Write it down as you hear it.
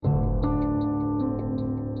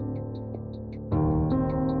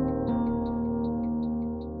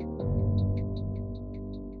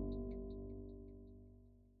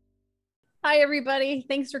Hi, everybody.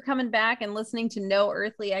 Thanks for coming back and listening to No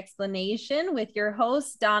Earthly Explanation with your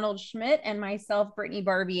hosts, Donald Schmidt and myself, Brittany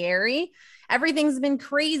Barbieri. Everything's been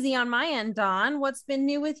crazy on my end, Don. What's been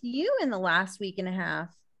new with you in the last week and a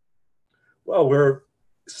half? Well, we're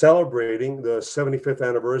celebrating the 75th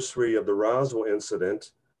anniversary of the Roswell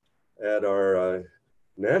incident at our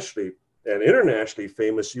nationally and internationally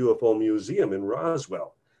famous UFO museum in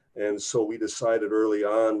Roswell. And so we decided early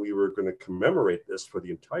on we were going to commemorate this for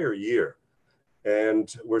the entire year.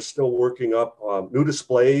 And we're still working up new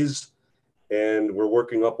displays, and we're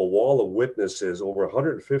working up a wall of witnesses, over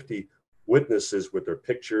 150 witnesses with their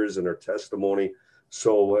pictures and their testimony.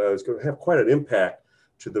 So it's going to have quite an impact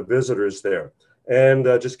to the visitors there. And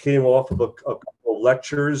just came off of a couple of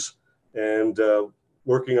lectures and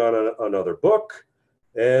working on another book.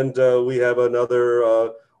 And we have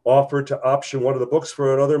another offer to option one of the books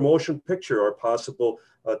for another motion picture or possible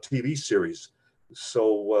TV series.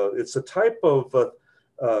 So it's a type of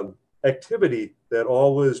activity that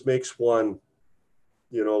always makes one,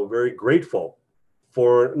 very grateful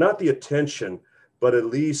for not the attention, but at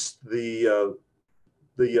least the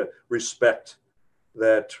respect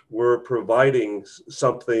that we're providing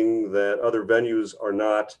something that other venues are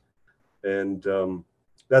not. And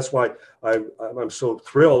that's why I'm so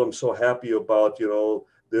thrilled. I'm so happy about,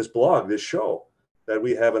 this blog, this show, that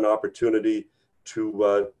we have an opportunity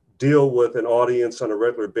to deal with an audience on a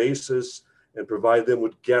regular basis and provide them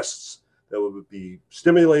with guests that would be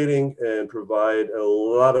stimulating and provide a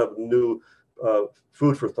lot of new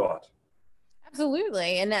food for thought.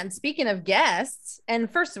 Absolutely. And then speaking of guests, and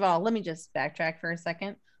first of all, let me just backtrack for a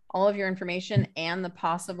second. All of your information and the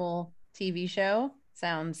possible TV show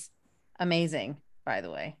sounds amazing, by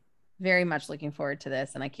the way. Very much looking forward to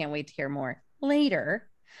this, and I can't wait to hear more later.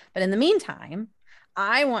 But in the meantime,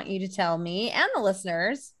 I want you to tell me and the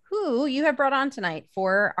listeners who you have brought on tonight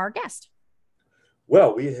for our guest.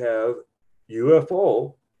 Well, we have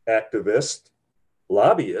UFO activist,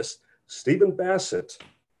 lobbyist, Stephen Bassett,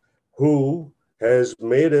 who has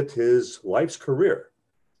made it his life's career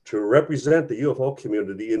to represent the UFO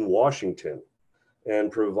community in Washington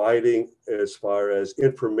and providing as far as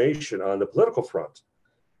information on the political front,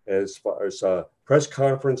 as far as press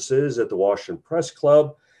conferences at the Washington Press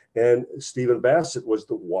Club. And Stephen Bassett was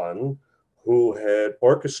the one who had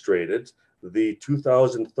orchestrated the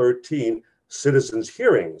 2013 citizens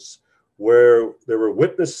hearings, where there were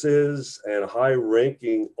witnesses and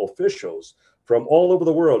high-ranking officials from all over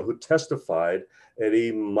the world who testified at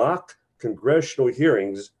a mock congressional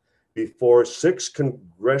hearings before six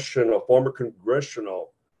former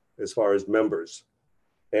congressional, as far as members.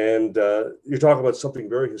 And you're talking about something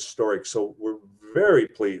very historic. So we're very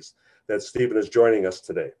pleased that Stephen is joining us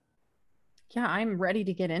today. Yeah, I'm ready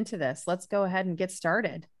to get into this. Let's go ahead and get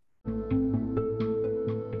started.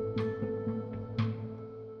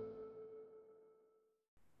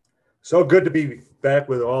 So good to be back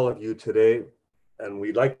with all of you today. And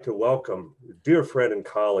we'd like to welcome a dear friend and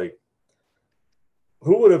colleague.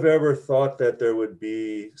 Who would have ever thought that there would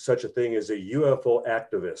be such a thing as a UFO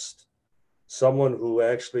activist? Someone who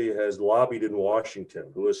actually has lobbied in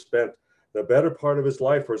Washington, who has spent the better part of his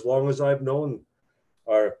life, for as long as I've known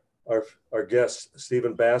our guest,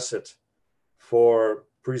 Stephen Bassett, for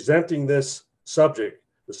presenting this subject,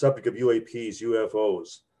 the subject of UAPs,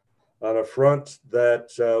 UFOs, on a front that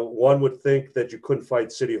one would think that you couldn't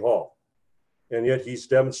fight City Hall. And yet he's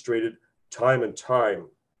demonstrated time and time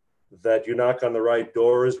that you knock on the right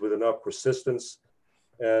doors with enough persistence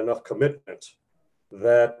and enough commitment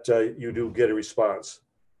that you do get a response.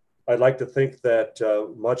 I'd like to think that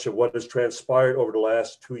much of what has transpired over the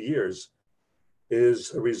last 2 years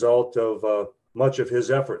is a result of much of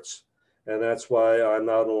his efforts. And that's why I'm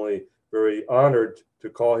not only very honored to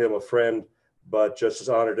call him a friend, but just as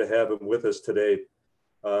honored to have him with us today,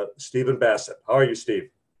 Stephen Bassett. How are you, Steve?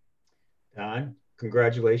 Don,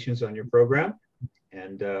 congratulations on your program.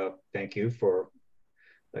 And thank you for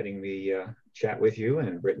letting me chat with you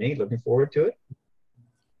and Brittany. Looking forward to it.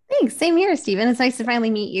 Thanks. Same here, Stephen. It's nice to finally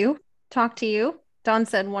meet you, talk to you. Don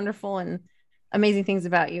said wonderful and amazing things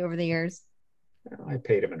about you over the years. Well, I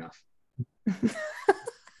paid him enough.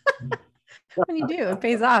 When you do, it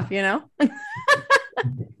pays off,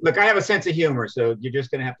 Look, I have a sense of humor, so you're just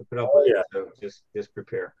going to have to put up with it. So just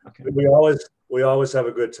prepare. Okay. We always have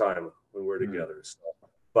a good time when we're together. So.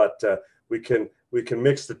 But we can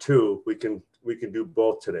mix the two. We can do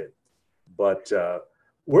both today. But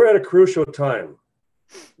we're at a crucial time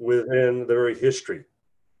within the very history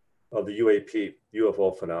of the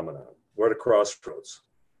UFO phenomenon. We're at a crossroads.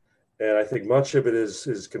 And I think much of it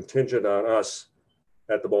is contingent on us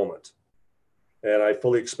at the moment. And I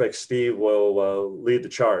fully expect Steve will lead the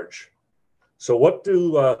charge. So what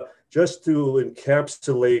do, just to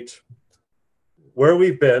encapsulate where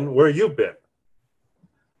we've been, where you've been,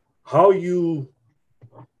 how you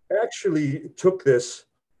actually took this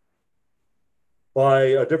by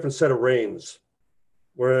a different set of reins,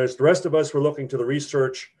 whereas the rest of us were looking to the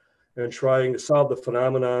research and trying to solve the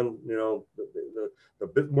phenomenon, you know,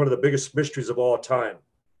 one of the biggest mysteries of all time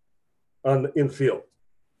in field.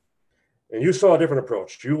 And you saw a different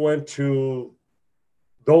approach. You went to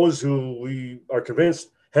those who we are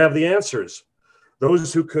convinced have the answers,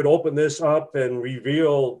 those who could open this up and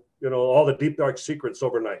reveal, you know, all the deep, dark secrets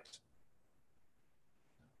overnight.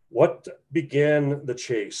 What began the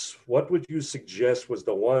chase? What would you suggest was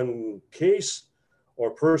the one case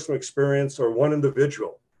or personal experience or one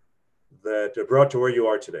individual that brought to where you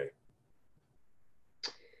are today?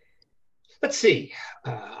 Let's see.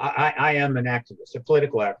 I am an activist, a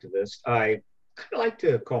political activist. I kind of like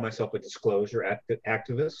to call myself a disclosure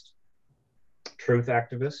activist, truth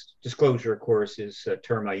activist. Disclosure, of course, is a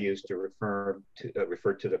term I use to refer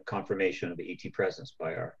to the confirmation of the ET presence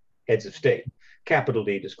by our heads of state. Capital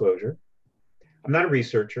D, disclosure. I'm not a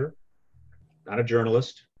researcher, not a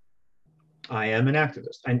journalist. I am an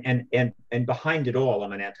activist, and behind it all,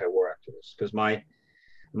 I'm an anti-war activist, because my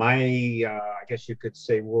I guess you could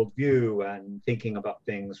say worldview and thinking about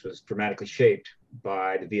things was dramatically shaped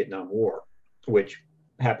by the Vietnam War, which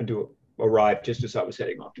happened to arrive just as I was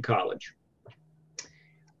heading off to college.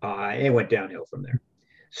 And it went downhill from there.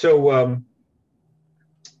 So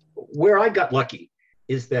where I got lucky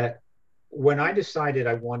is that when I decided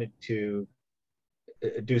I wanted to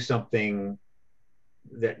do something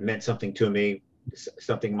that meant something to me,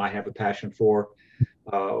 something I have a passion for,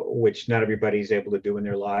 which not everybody's able to do in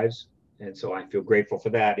their lives. And so I feel grateful for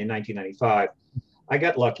that. In 1995, I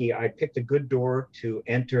got lucky. I picked a good door to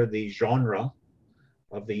enter the genre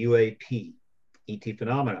of the UAP, ET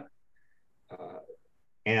phenomena.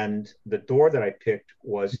 And the door that I picked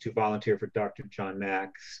was to volunteer for Dr. John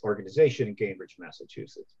Mack's organization in Cambridge,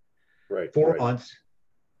 Massachusetts. Right. 4 months,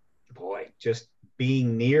 boy, just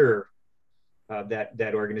being near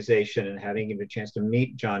that organization and having a chance to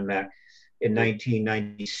meet John Mack in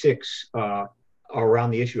 1996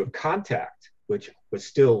 around the issue of contact, which was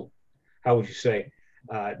still, how would you say,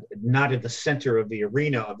 not at the center of the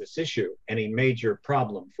arena of this issue, and a major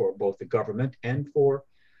problem for both the government and for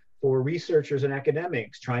researchers and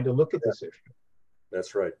academics trying to look at this issue.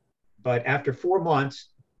 That's right. But after 4 months,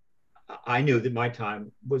 I knew that my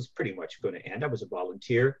time was pretty much going to end. I was a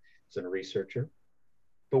volunteer, as a researcher.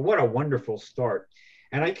 But what a wonderful start.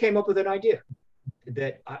 And I came up with an idea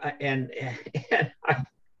that,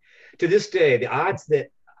 to this day, the odds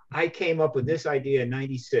that I came up with this idea in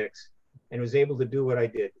 96 and was able to do what I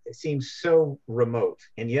did, it seems so remote.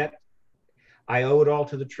 And yet I owe it all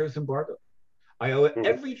to the truth embargo. I owe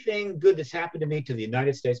everything good that's happened to me to the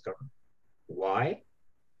United States government. Why?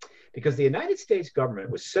 Because the United States government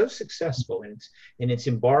was so successful in its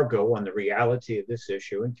embargo on the reality of this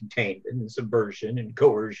issue and containment and subversion and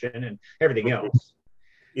coercion and everything else.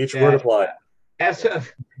 Each word applied. As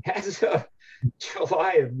of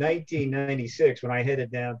July of 1996, when I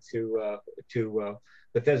headed down to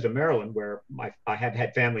Bethesda, Maryland, where I had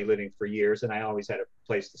had family living for years and I always had a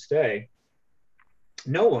place to stay,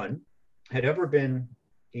 no one had ever been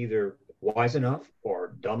either wise enough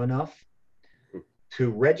or dumb enough to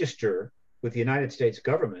register with the United States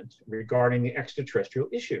government regarding the extraterrestrial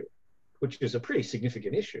issue, which is a pretty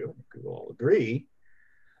significant issue. We all agree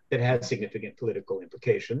that has significant political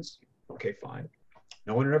implications. Okay, fine.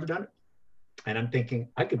 No one had ever done it. And I'm thinking,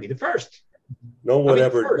 I could be the first. No one would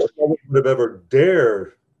have ever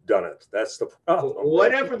dare done it. That's the problem.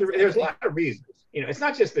 Whatever, there's a lot of reasons. You know, it's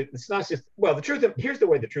not just, well, here's the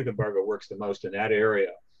way the truth embargo works the most in that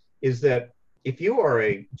area, is that if you are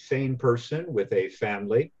a sane person with a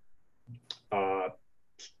family,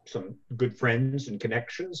 some good friends and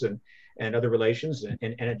connections and other relations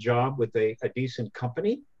and a job with a decent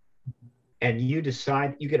company, and you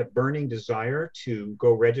decide, you get a burning desire to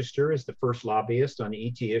go register as the first lobbyist on the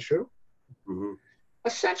ET issue,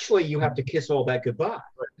 essentially you have to kiss all that goodbye.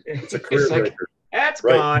 It's a career breaker. That's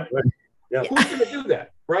gone. Right. Yeah. Who's going to do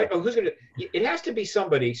that, right? Oh, it has to be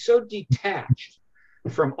somebody so detached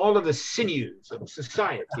from all of the sinews of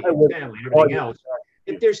society and family and everything else.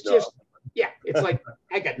 If there's just, it's like,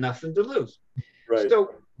 I got nothing to lose. Right.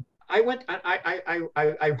 So I went,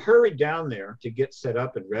 I hurried down there to get set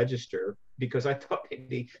up and register because I thought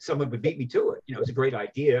maybe someone would beat me to it. You know, it's a great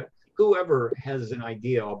idea. Whoever has an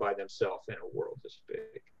idea all by themselves in a world this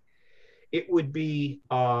big. It would be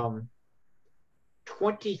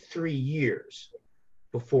 23 years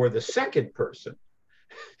before the second person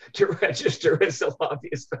to register as a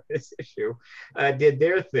lobbyist on this issue, did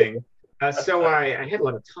their thing. So I had a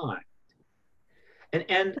lot of time.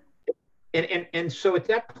 And so at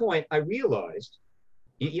that point, I realized,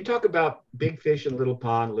 you talk about big fish in little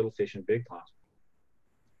pond, little fish in big ponds.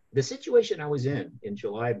 The situation I was in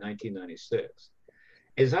July of 1996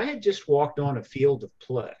 is I had just walked on a field of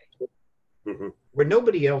play where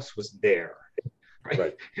nobody else was there.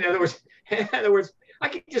 Right? In other words, I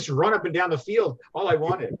could just run up and down the field all I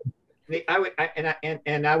wanted.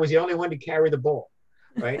 And I was the only one to carry the ball.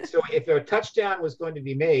 Right. So if a touchdown was going to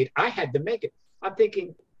be made, I had to make it. I'm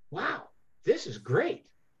thinking, wow, this is great.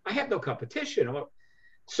 I have no competition.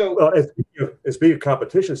 So, well, speaking of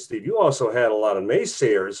competition, Steve, you also had a lot of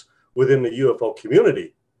naysayers within the UFO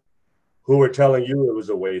community who were telling you it was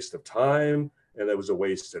a waste of time and it was a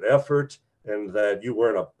wasted effort and that you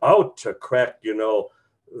weren't about to crack,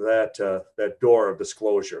 that door of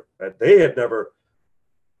disclosure, that they had never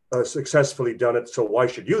successfully done it. So why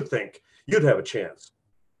should you think you'd have a chance?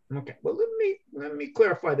 Okay, well, let me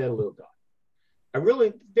clarify that a little bit.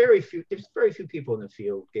 There's very few people in the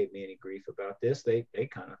field gave me any grief about this. They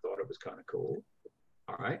kind of thought it was kind of cool.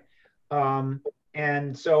 All right.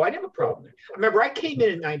 And so I didn't have a problem there. Remember, I came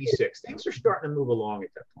in 96. Things are starting to move along at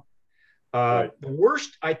that point. Right. The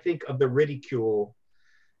worst, I think, of the ridicule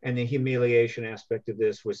and the humiliation aspect of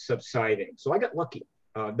this was subsiding. So I got lucky.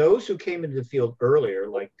 Those who came into the field earlier,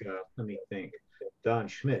 like, let me think, Don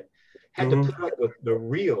Schmidt, had to put up with the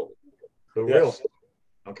real stuff.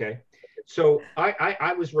 Okay. So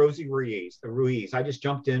I was Rosie Ruiz. I just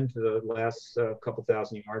jumped into the last couple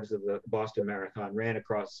thousand yards of the Boston Marathon, ran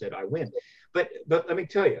across, said I win. But let me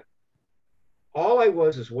tell you, all I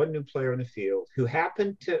was is one new player in the field who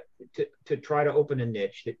happened to try to open a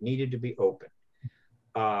niche that needed to be open.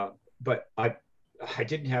 But I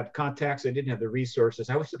didn't have contacts. I didn't have the resources.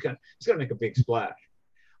 I was going to make a big splash.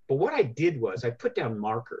 But what I did was I put down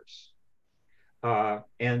markers.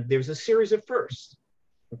 And there's a series of firsts.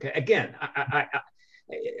 Okay. Again,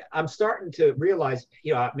 I'm starting to realize,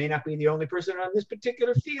 I may not be the only person on this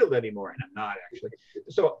particular field anymore, and I'm not actually.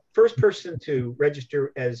 So, first person to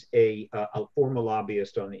register as a formal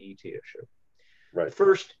lobbyist on the ET issue. Right.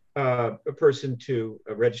 First person to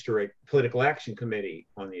register a political action committee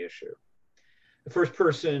on the issue. The first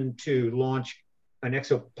person to launch an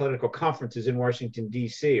exopolitical conferences in Washington,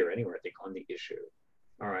 D.C. or anywhere, I think, on the issue.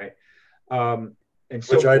 All right. And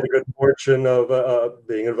so, which I had the good fortune of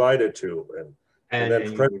being invited to, and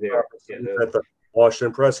then press at the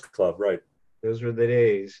Washington Press Club, right? Those were the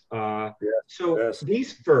days.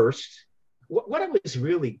 These first, what I was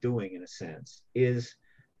really doing, in a sense, is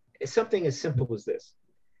something as simple as this.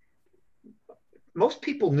 Most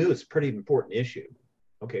people knew it's a pretty important issue.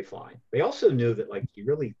 Okay, fine. They also knew that, like, you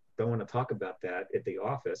really don't want to talk about that at the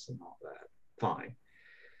office and all that. Fine.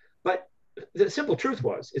 But the simple truth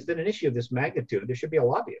is that an issue of this magnitude, there should be a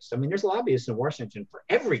lobbyist. I mean, there's lobbyists in Washington for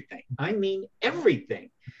everything. I mean, everything.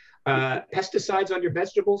 Pesticides on your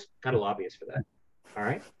vegetables, got a lobbyist for that. All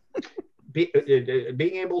right.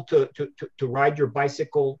 Being able to ride your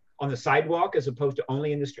bicycle on the sidewalk as opposed to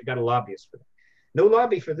only in the street, got a lobbyist for that. No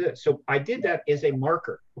lobby for this. So I did that as a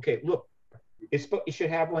marker. Okay, look, it should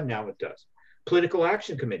have one. Now it does. Political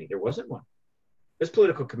action committee. There wasn't one. There's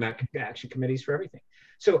political action committees for everything.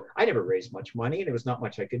 So I never raised much money, and there was not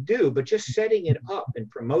much I could do, but just setting it up and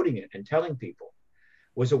promoting it and telling people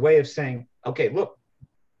was a way of saying, okay, look,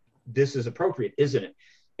 this is appropriate, isn't it?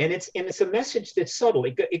 And it's a message that's subtle.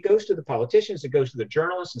 It goes to the politicians, it goes to the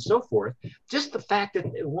journalists and so forth. Just the fact that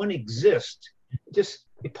one exists,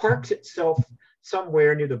 it parks itself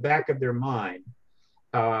somewhere near the back of their mind,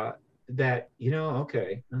 that,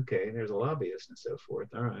 okay, there's a lobbyist and so forth.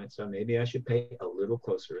 All right, so maybe I should pay a little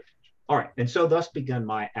closer attention. All right, and so thus began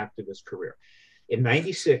my activist career. In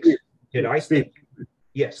 96, Steve,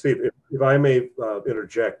 yes. Steve, if I may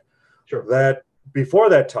interject, sure. That before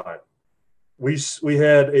that time, we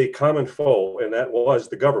had a common foe, and that was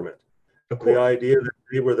the government. The idea that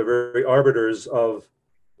they were the very arbiters of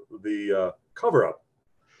the cover-up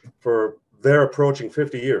for their approaching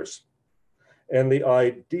 50 years. And the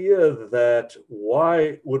idea that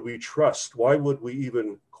why would we trust, why would we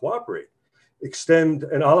even cooperate, extend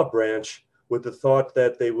an olive branch with the thought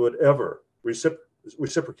that they would ever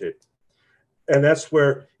reciprocate. And that's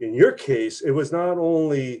where, in your case, it was not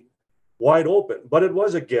only wide open, but it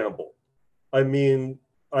was a gamble. I mean,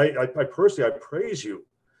 I personally, I praise you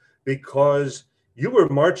because you were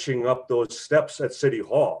marching up those steps at City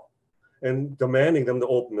Hall and demanding them to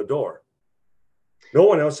open the door. No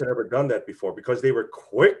one else had ever done that before because they were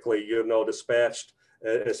quickly, dispatched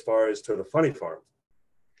as far as to the funny farm.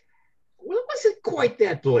 Well, it wasn't quite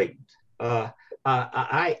that blatant.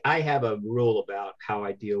 I have a rule about how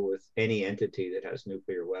I deal with any entity that has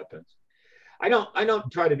nuclear weapons. I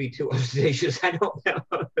don't try to be too audacious. I don't have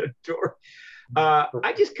a door.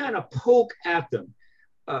 I just kind of poke at them.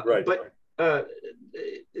 Right. But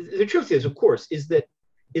the truth is, of course, is that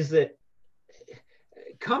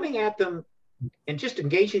coming at them and just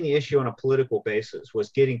engaging the issue on a political basis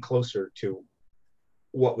was getting closer to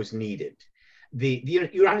what was needed. The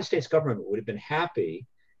United States government would have been happy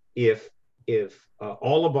if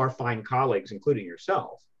all of our fine colleagues, including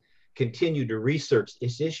yourself, continued to research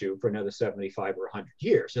this issue for another 75 or 100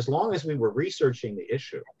 years. As long as we were researching the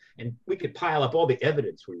issue, and we could pile up all the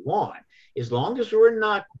evidence we want, as long as we're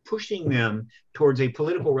not pushing them towards a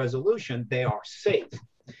political resolution, they are safe.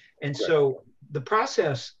 And so the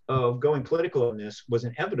process of going political on this was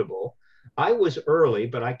inevitable. I was early,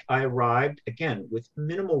 but I arrived, again, with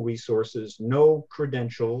minimal resources, no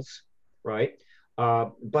credentials, right?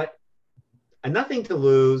 But nothing to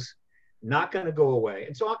lose, not going to go away.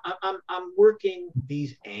 And so I'm working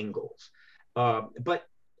these angles.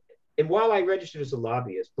 And while I registered as a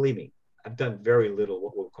lobbyist, believe me, I've done very little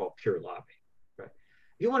what we'll call pure lobbying. Right?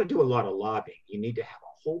 If you want to do a lot of lobbying, you need to have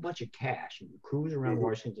a whole bunch of cash, and you cruise around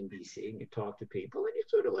Washington, D.C., and you talk to people, and you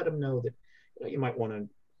sort of let them know that you might want to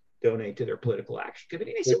donate to their political action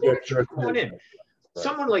committee. And they say, well, sure, come on in. Right.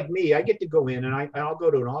 Someone like me, I get to go in, and I'll go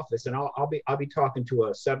to an office, and I'll be talking to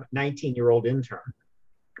a 19-year-old intern,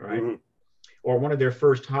 right? Mm-hmm. Or one of their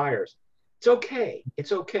first hires. It's okay.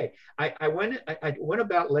 It's okay. I went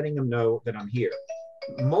about letting them know that I'm here.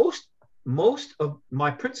 Most of my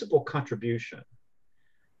principal contribution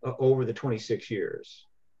over the 26 years,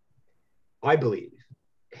 I believe,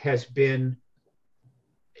 has been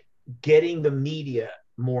getting the media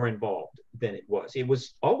more involved than it was. It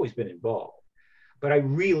was always been involved, but I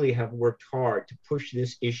really have worked hard to push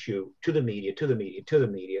this issue to the media.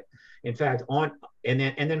 In fact, and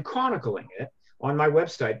then chronicling it on my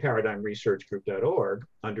website, paradigmresearchgroup.org,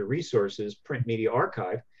 under resources, print media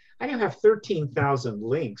archive. I now have 13,000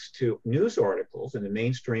 links to news articles in the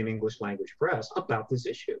mainstream English language press about this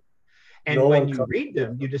issue. And when you read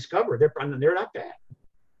them, you discover they're not bad.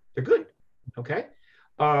 They're good. Okay.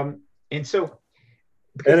 And so.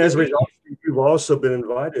 And as a result, you've also been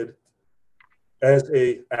invited as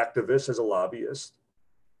an activist, as a lobbyist,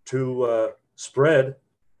 to spread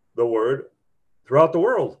the word throughout the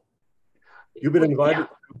world. You've been invited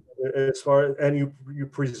as far, and you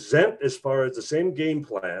present as far as the same game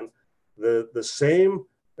plan, the same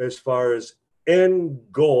as far as end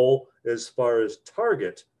goal, as far as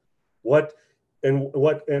target. And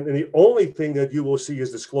the only thing that you will see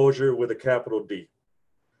is disclosure with a capital D.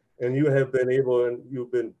 And you have been able, and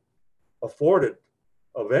you've been afforded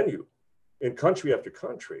a venue in country after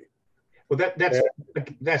country. Well,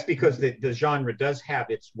 that's because the genre does have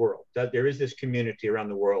its world. There is this community around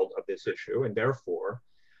the world of this issue, and therefore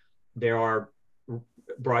there are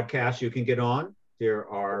broadcasts you can get on. There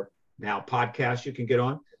are now podcasts you can get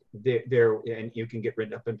on. And you can get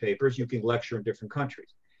written up in papers. You can lecture in different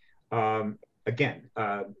countries.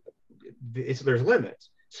 There's limits.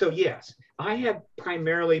 So yes, I have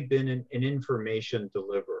primarily been an information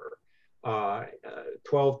deliverer.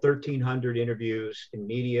 1,300 interviews in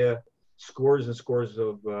media, scores and scores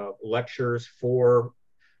of lectures for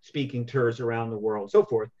speaking tours around the world, so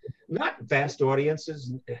forth. Not vast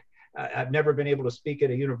audiences. I've never been able to speak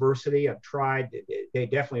at a university. I've tried. They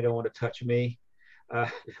definitely don't want to touch me.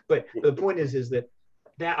 But the point is that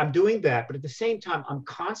I'm doing that, but at the same time, I'm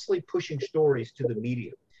constantly pushing stories to the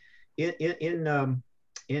media.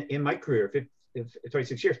 In my career,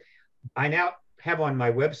 26 years, I now have on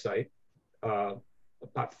my website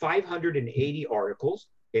about 580 articles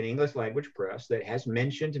in English language press that has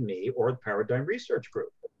mentioned me or the Paradigm Research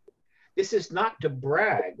Group. This is not to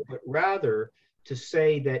brag, but rather to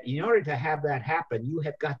say that in order to have that happen, you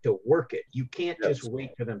have got to work it. You can't just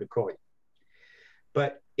wait for them to call you.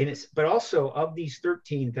 But also of these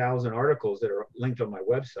 13,000 articles that are linked on my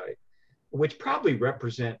website, which probably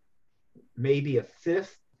represent maybe a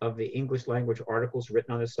fifth of the English language articles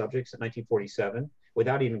written on this subject since 1947,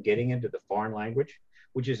 without even getting into the foreign language,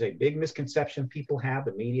 which is a big misconception people have.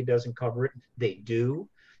 The media doesn't cover it. They do.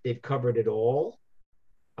 They've covered it all,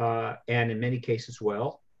 and in many cases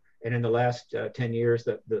well. And in the last 10 years,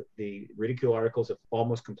 the ridicule articles have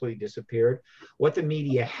almost completely disappeared. What the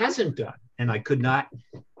media hasn't done, and I could not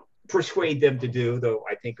persuade them to do, though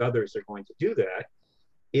I think others are going to do that,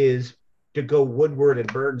 is to go Woodward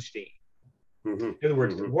and Bernstein. In other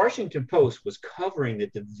words, the Washington Post was covering the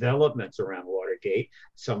developments around Watergate.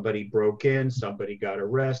 Somebody broke in, somebody got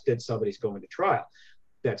arrested, somebody's going to trial.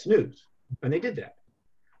 That's news. And they did that.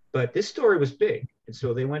 But this story was big. And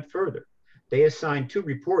so they went further. they assigned two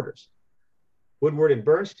reporters, Woodward and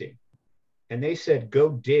Bernstein, and they said, go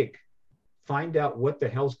dig, find out what the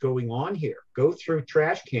hell's going on here. Go through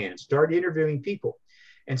trash cans, start interviewing people.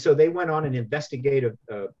 And so they went on an investigative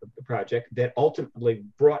project that ultimately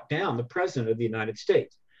brought down the president of the United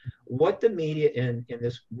States. What the media in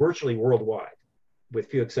this virtually worldwide, with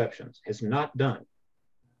few exceptions, has not done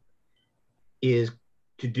is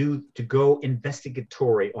to go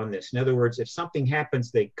investigatory on this. In other words, if something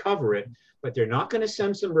happens, they cover it, but they're not going to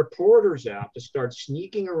send some reporters out to start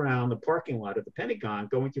sneaking around the parking lot of the Pentagon,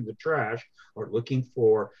 going through the trash, or looking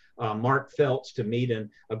for Mark Phelps to meet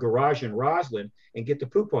in a garage in Roslyn and get the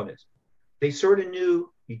poop on this. They sort of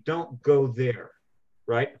knew you don't go there,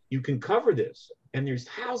 right? You can cover this. And there's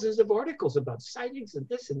thousands of articles about sightings and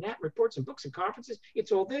this and that, reports and books and conferences.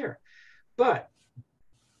 It's all there. But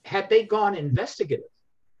had they gone investigative,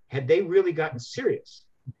 had they really gotten serious,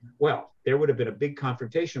 well, there would have been a big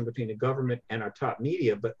confrontation between the government and our top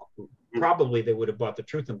media, but probably they would have brought the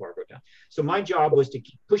truth embargo down. So my job was to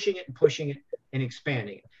keep pushing it and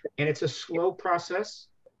expanding it. And it's a slow process.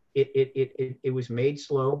 It was made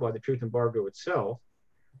slow by the truth embargo itself,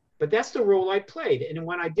 but that's the role I played. And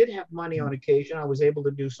when I did have money on occasion, I was able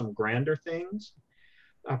to do some grander things.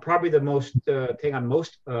 Probably the most thing I'm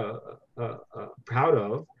most proud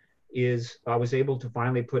of is I was able to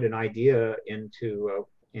finally put an idea into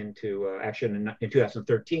action in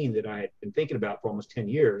 2013 that I had been thinking about for almost 10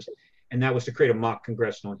 years. And that was to create a mock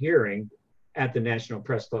congressional hearing at the National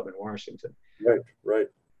Press Club in Washington. Right.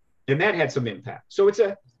 And that had some impact. So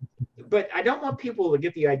but I don't want people to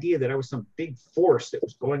get the idea that I was some big force that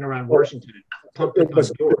was going around Washington and pumping on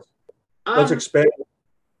doors. Let's expand.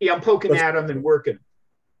 Yeah, I'm poking at them and working.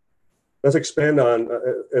 Let's expand on,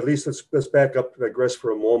 at least let's back up, digress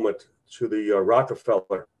for a moment to the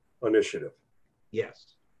Rockefeller Initiative.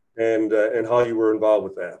 Yes. And how you were involved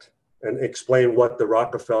with that, and explain what the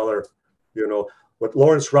Rockefeller, what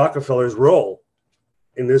Lawrence Rockefeller's role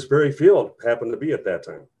in this very field happened to be at that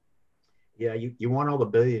time. Yeah, you want all the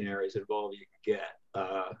billionaires involved you can get,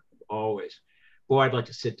 always. Boy, I'd like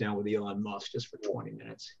to sit down with Elon Musk just for 20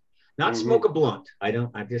 minutes. Not smoke a blunt. I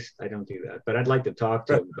don't do that, but I'd like to talk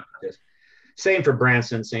to him about this. Same for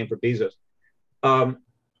Branson, same for Bezos.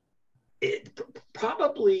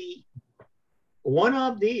 Probably one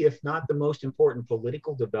of the, if not the most important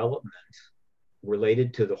political development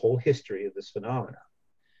related to the whole history of this phenomenon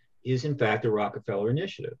is in fact the Rockefeller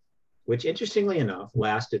Initiative, which interestingly enough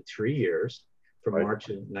lasted 3 years from March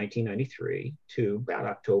of 1993 to about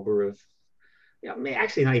October of,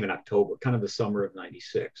 actually not even October, kind of the summer of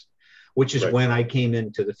 96, which is when I came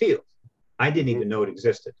into the field. I didn't even know it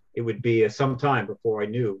existed. It would be some time before I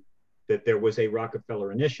knew that there was a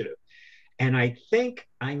Rockefeller Initiative. And I think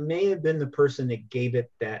I may have been the person that gave it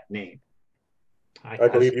that name. I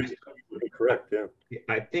believe you would be correct, yeah.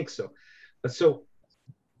 I think so. So,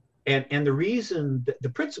 and the reason, the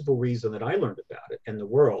principal reason that I learned about it in the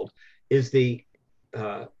world is the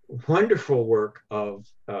wonderful work of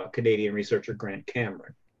Canadian researcher Grant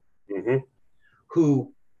Cameron,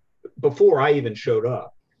 who, before I even showed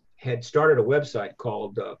up, had started a website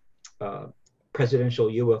called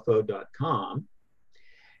presidentialufo.com.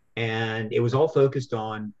 And it was all focused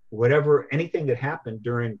on anything that happened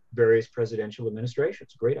during various presidential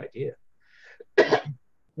administrations. Great idea.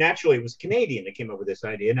 Naturally, it was Canadian that came up with this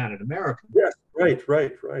idea, not an American. Yes, right.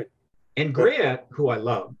 And Grant, who I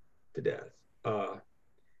love to death,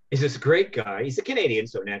 is this great guy. He's a Canadian,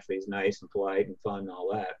 so naturally he's nice and polite and fun and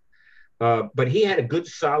all that. But he had a good,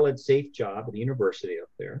 solid, safe job at the university up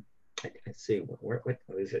there. Let's see, what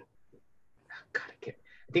is it? God, I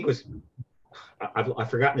think it was, I've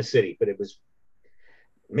forgotten the city, but it was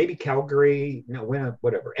maybe Calgary,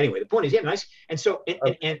 whatever. Anyway, the point is, yeah, nice. And so,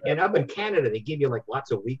 and up in Canada, they give you like lots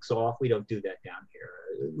of weeks off. We don't do that down here.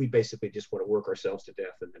 We basically just want to work ourselves to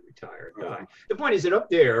death and then retire and die. The point is that up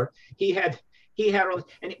there, he had all,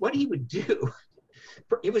 and what he would do,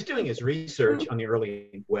 he was doing his research on the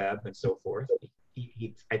early web and so forth.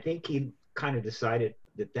 I think he kind of decided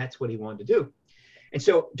that that's what he wanted to do. And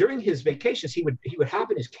so during his vacations, he would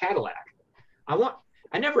hop in his Cadillac.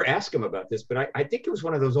 I never asked him about this, but I think it was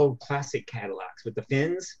one of those old classic Cadillacs with the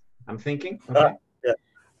fins, I'm thinking. Okay. Yeah.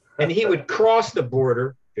 And he would cross the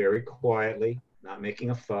border very quietly, not making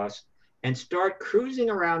a fuss, and start cruising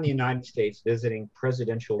around the United States, visiting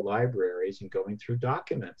presidential libraries and going through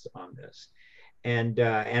documents on this, and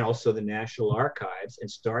also the National Archives,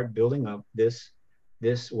 and start building up this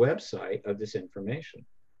website of this information.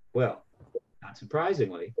 Well, not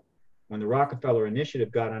surprisingly, when the Rockefeller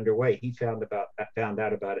Initiative got underway, he found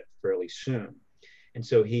out about it fairly soon. And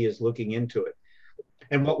so he is looking into it.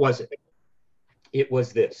 And what was it? It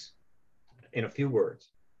was this. in a few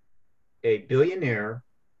words, a billionaire,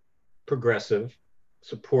 progressive,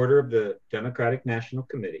 supporter of the Democratic National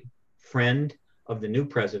Committee, friend of the new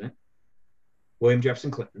president, William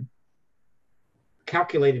Jefferson Clinton,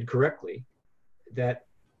 calculated correctly that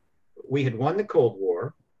we had won the Cold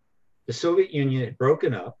War, the Soviet Union had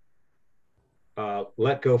broken up,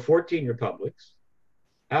 let go 14 republics,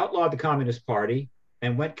 outlawed the Communist Party,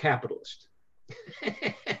 and went capitalist.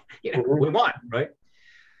 We won, right?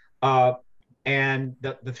 And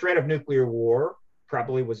the threat of nuclear war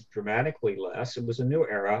probably was dramatically less. It was a new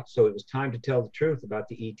era, so it was time to tell the truth about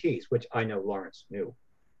the ETs, which I know Lawrence knew.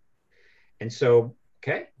 And so,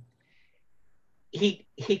 okay, he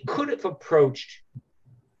could have approached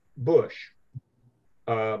Bush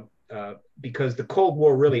because the Cold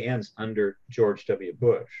War really ends under George W.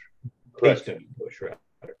 Bush, H.W. Bush, rather.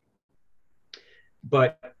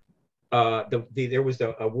 But there was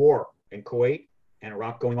a war in Kuwait and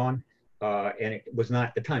Iraq going on, and it was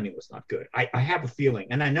not, the timing was not good. I have a feeling,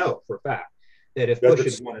 and I know for a fact, that if Bush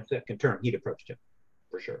had won a second term, he'd approached him,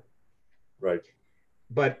 for sure. Right.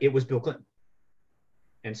 But it was Bill Clinton.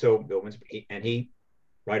 And so he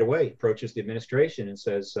right away approaches the administration and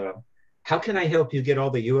says, how can I help you get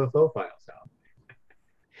all the UFO files out?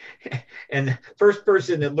 And the first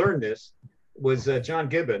person that learned this was John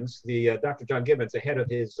Gibbons, Dr. John Gibbons, the head of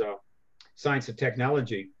his Science and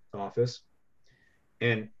Technology office.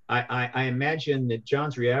 And I imagine that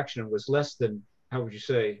John's reaction was less than, how would you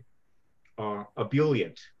say,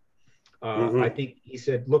 ebullient. I think he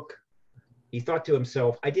said, look, he thought to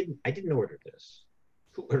himself, I didn't order this.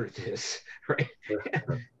 Who ordered this, right?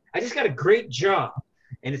 I just got a great job,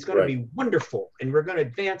 and it's going to be wonderful, and we're going to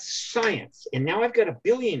advance science. And now I've got a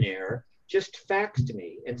billionaire just faxed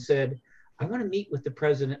me and said, I want to meet with the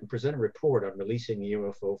president and present a report on releasing the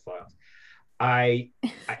UFO files. I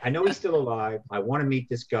know he's still alive. I want to meet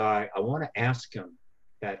this guy. I want to ask him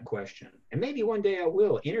that question. And maybe one day I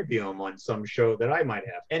will interview him on some show that I might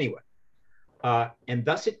have. Anyway, and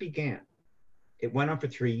thus it began. It went on for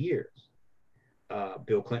 3 years.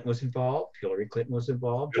 Bill Clinton was involved. Hillary Clinton was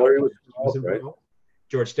involved.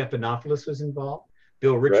 George Stephanopoulos was involved.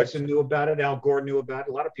 Bill Richardson knew about it. Al Gore knew about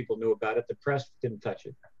it. A lot of people knew about it. The press didn't touch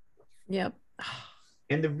it. Yep.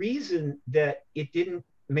 And the reason that it didn't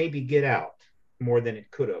maybe get out more than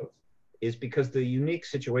it could have is because the unique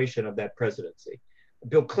situation of that presidency.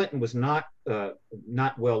 Bill Clinton was not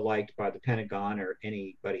well liked by the Pentagon or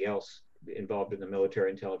anybody else involved in the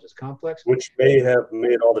military intelligence complex. Which may have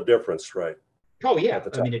made all the difference, right? Oh, yeah.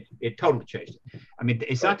 I mean, it totally changed it. I mean,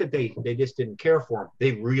 it's not that they just didn't care for him.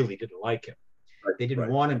 They really didn't like him. They didn't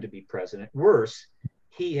want him to be president. Worse,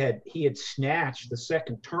 he had snatched the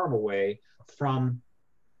second term away from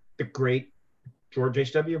the great George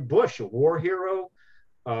H.W. Bush, a war hero,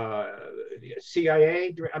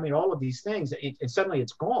 CIA. I mean, all of these things. And suddenly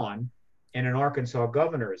it's gone, and an Arkansas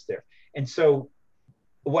governor is there. And so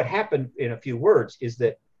what happened, in a few words, is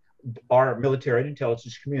that our military and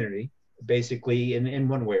intelligence community, basically in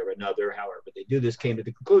one way or another, however they do this, came to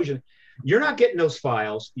the conclusion, you're not getting those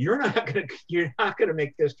files. You're not gonna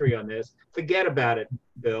make history on this. Forget about it,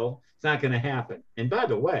 Bill. It's not gonna happen. And by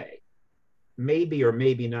the way, maybe or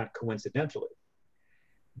maybe not coincidentally,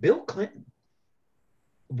 Bill Clinton,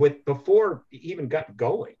 before he even got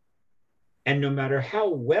going, and no matter how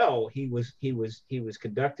well he was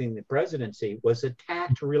conducting the presidency, was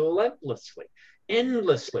attacked relentlessly,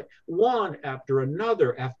 endlessly, one after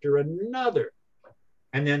another.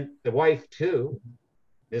 And then the wife too,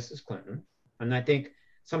 Mrs. Clinton, and I think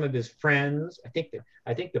some of his friends, I think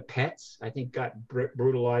the pets, got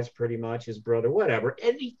brutalized pretty much, his brother, whatever,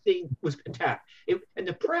 anything was attacked. And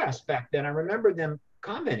the press back then, I remember them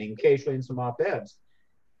commenting occasionally in some op-eds,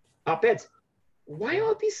 why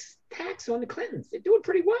all these attacks on the Clintons? They're doing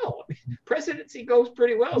pretty well. I mean, presidency goes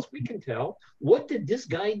pretty well, as we can tell. What did this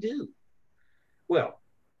guy do? Well,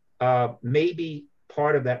 maybe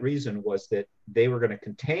part of that reason was that they were going to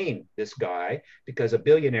contain this guy because a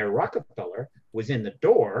billionaire Rockefeller was in the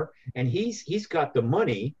door, and he's got the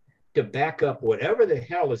money to back up whatever the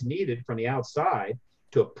hell is needed from the outside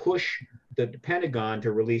to push the Pentagon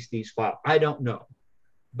to release these files. I don't know,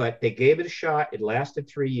 but they gave it a shot. It lasted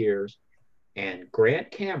 3 years, and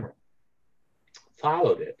Grant Cameron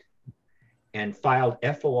followed it and filed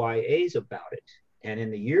FOIAs about it. And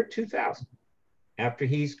in the year 2000, after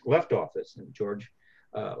he's left office, and George,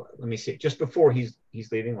 let me see, just before he's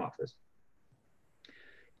leaving office,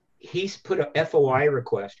 he's put a FOI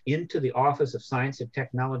request into the Office of Science and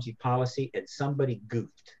Technology Policy, and somebody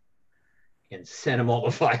goofed and sent him all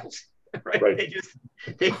the files. Right?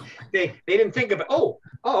 They didn't think of it. Oh,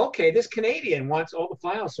 okay, this Canadian wants all the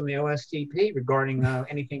files from the OSTP regarding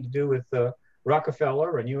anything to do with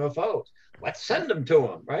Rockefeller and UFOs. Let's send them to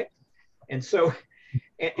him, right? And so,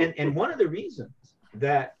 and one of the reasons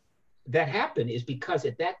that that happened is because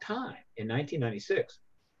at that time in 1996,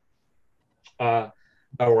 or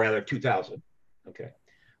rather 2000, okay,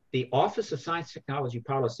 the Office of Science Technology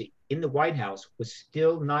Policy in the White House was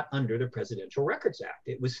still not under the Presidential Records Act.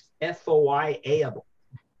 It was FOIA-able.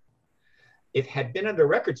 If it had been under the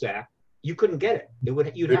Records Act, you couldn't get it.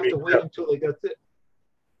 You'd have to wait until they got through.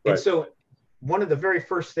 And so one of the very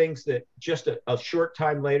first things that just a short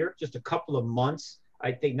time later, just a couple of months,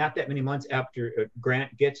 I think not that many months after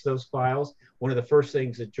Grant gets those files, one of the first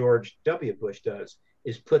things that George W. Bush does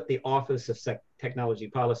is put the Office of Technology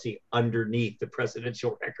Policy underneath the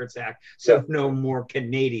Presidential Records Act. So no more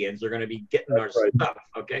Canadians are going to be getting our stuff,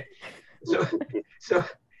 okay? So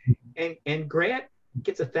and Grant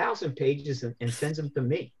gets 1,000 pages and sends them to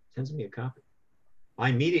me, sends me a copy. I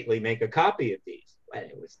immediately make a copy of these. And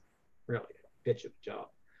it was really a bitch of a job.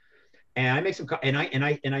 And I make some, and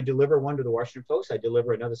I deliver one to the Washington Post. I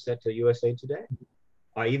deliver another set to USA Today.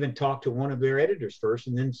 I even talk to one of their editors first,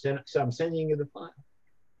 and then I'm sending you the file.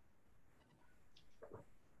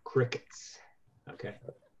 Crickets. Okay.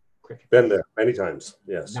 Crickets. Been there many times.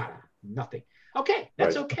 Yes. Nothing. Okay.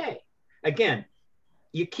 That's okay. Again,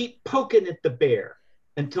 you keep poking at the bear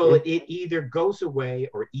until it either goes away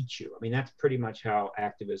or eats you. I mean, that's pretty much how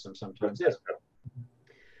activism sometimes is.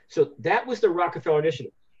 So that was the Rockefeller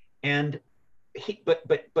Initiative. And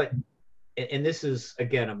and this is,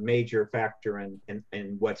 again, a major factor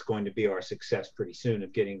in what's going to be our success pretty soon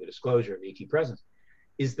of getting the disclosure of ET presence,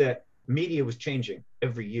 is that media was changing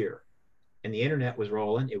every year and the internet was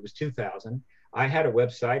rolling. It was 2000. I had a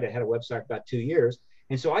website about 2 years.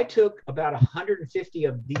 And so I took about 150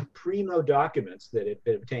 of the primo documents that had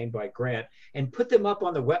been obtained by Grant and put them up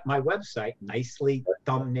on my website, nicely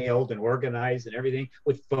thumbnailed and organized and everything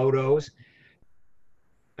with photos.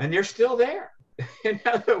 And they're still there, in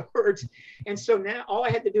other words. And so now all I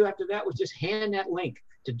had to do after that was just hand that link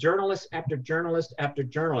to journalist after journalist after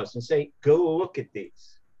journalist and say, go look at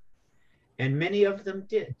these. And many of them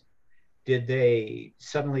did. Did they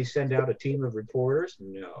suddenly send out a team of reporters?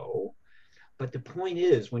 No. But the point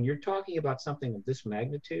is, when you're talking about something of this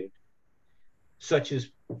magnitude, such as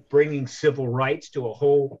bringing civil rights to a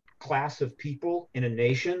whole class of people in a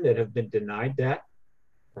nation that have been denied that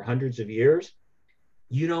for hundreds of years,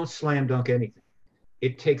 you don't slam dunk anything.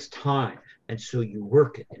 It takes time. And so you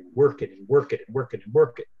work it and work it and work it and work it and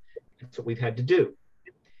work it. That's what we've had to do.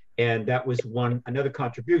 And that was another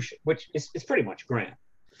contribution, which is pretty much Grant.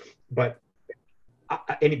 But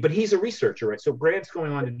he's a researcher, right? So Grant's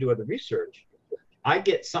going on to do other research. I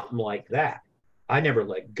get something like that. I never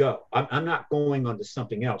let go. I'm not going on to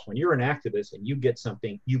something else. When you're an activist and you get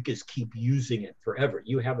something, you just keep using it forever.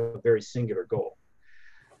 You have a very singular goal.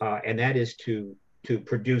 And that is to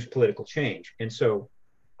produce political change. And so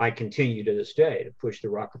I continue to this day to push the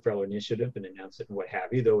Rockefeller Initiative and announce it and what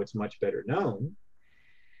have you, though it's much better known,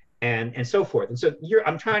 and so forth. And so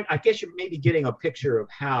I guess you're maybe getting a picture of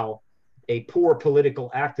how a poor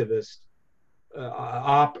political activist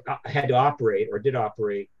had to operate or did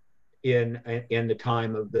operate in the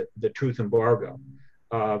time of the truth embargo.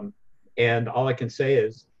 And all I can say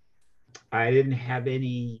is I didn't have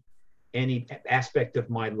any aspect of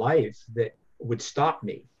my life that would stop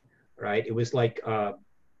me, right? It was like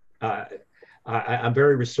I'm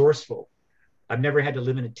very resourceful. I've never had to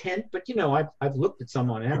live in a tent, but I've looked at some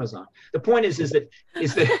on Amazon. The point is that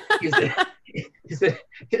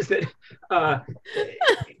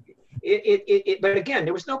but again,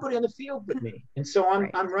 there was nobody on the field but me, and so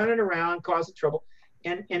I'm running around causing trouble,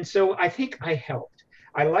 and so I think I helped.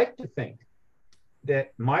 I like to think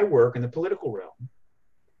that my work in the political realm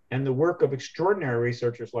and the work of extraordinary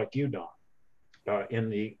researchers like you, Don, in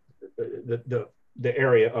the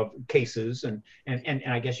area of cases and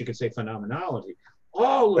I guess you could say phenomenology,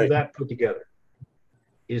 all of that put together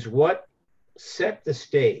is what set the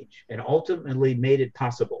stage and ultimately made it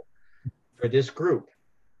possible for this group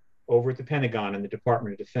over at the Pentagon and the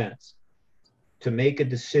Department of Defense to make a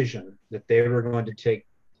decision that they were going to take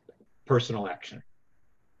personal action.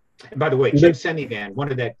 And by the way, Jim Semivan,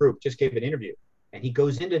 one of that group, just gave an interview, and he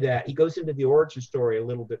goes into the origin story a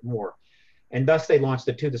little bit more. And thus they launched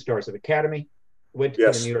the To the Stars of Academy, went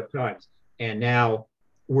to the New York Times, and now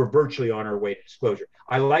we're virtually on our way to disclosure.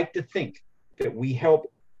 I like to think that we helped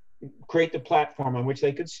create the platform on which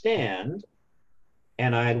they could stand.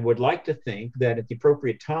 And I would like to think that at the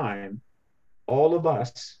appropriate time, all of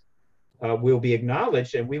us will be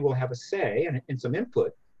acknowledged and we will have a say and some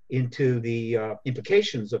input into the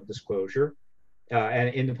implications of disclosure and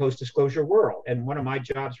in the post-disclosure world. And one of my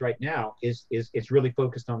jobs right now is really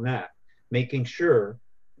focused on that. making sure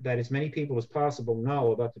that as many people as possible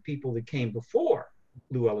know about the people that came before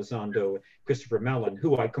Lou Elizondo and Christopher Mellon,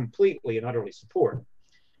 who I completely and utterly support.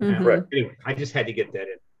 Mhm. Anyway, I just had to get that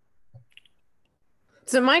in.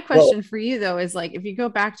 So my question for you though is like, if you go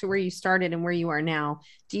back to where you started and where you are now,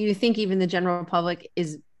 do you think even the general public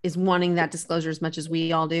is wanting that disclosure as much as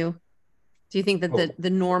we all do? Do you think that the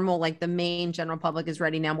normal, like the main general public is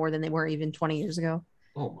ready now more than they were even 20 years ago?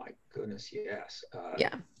 Oh my goodness, yes.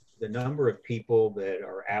 Yeah. The number of people that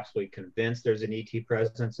are absolutely convinced there's an ET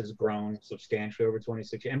presence has grown substantially over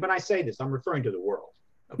 26 years. And when I say this, I'm referring to the world.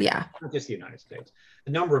 Okay? Yeah. Not just the United States.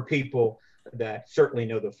 The number of people that certainly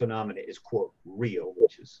know the phenomena is, quote, real,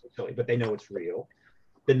 which is silly, but they know it's real.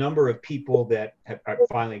 The number of people that have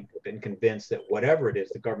finally been convinced that whatever it is,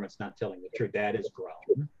 the government's not telling the truth, that has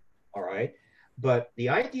grown. All right. But the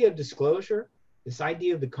idea of disclosure, this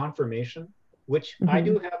idea of the confirmation, which I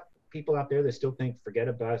do have people out there that still think, forget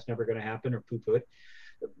about it, it's never going to happen, or poo-poo it.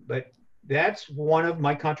 But that's one of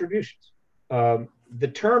my contributions. The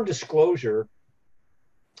term disclosure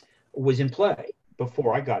was in play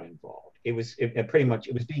before I got involved. It was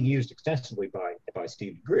being used extensively by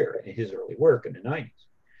Stephen Greer in his early work in the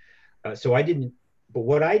 90s. So I didn't, but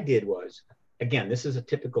what I did was, again, this is a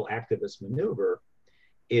typical activist maneuver,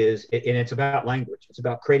 and it's about language. It's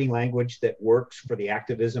about creating language that works for the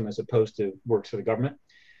activism as opposed to works for the government.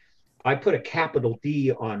 I put a capital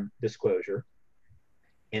D on disclosure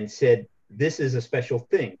and said, this is a special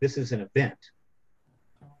thing. This is an event.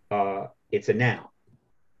 It's a noun.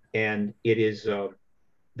 And it is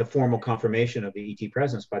the formal confirmation of the ET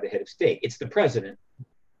presence by the head of state. It's the president,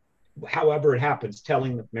 however it happens,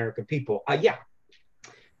 telling the American people, yeah,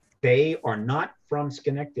 they are not from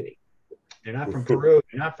Schenectady. They're not from Peru.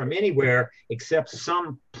 They're not from anywhere except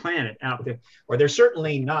some planet out there. Or they're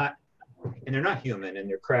certainly not, and they're not human, and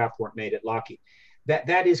their craft weren't made at Lockheed.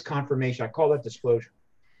 That is confirmation. I call that disclosure.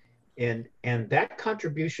 And that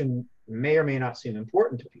contribution may or may not seem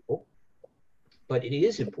important to people, but it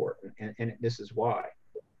is important, and this is why.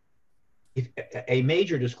 If a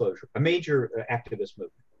major disclosure, a major activist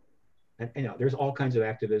movement, and you know, there's all kinds of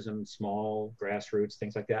activism, small, grassroots,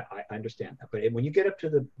 things like that. I understand that. But when you get up to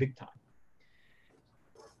the big time,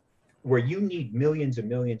 where you need millions and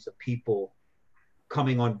millions of people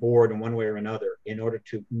coming on board in one way or another in order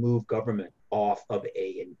to move government off of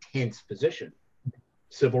a intense position,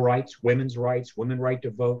 civil rights, women's rights, women right to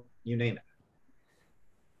vote, you name it.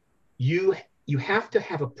 You have to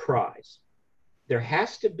have a prize. There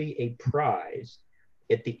has to be a prize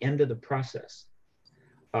at the end of the process.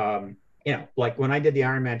 You know, like when I did the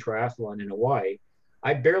Ironman triathlon in Hawaii,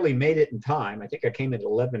 I barely made it in time. I think I came at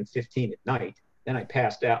 11:15 at night. Then I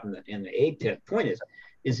passed out in the 8:10. Point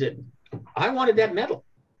is that I wanted that medal.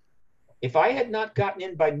 If I had not gotten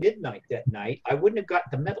in by midnight that night, I wouldn't have got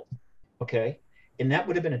the medal. Okay, and that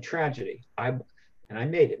would have been a tragedy. I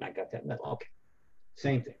made it, and I got that medal. Okay,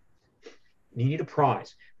 same thing. You need a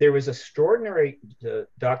prize. There was an extraordinary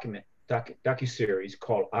docuseries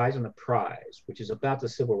called Eyes on the Prize, which is about the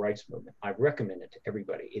civil rights movement. I recommend it to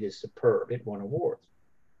everybody. It is superb. It won awards.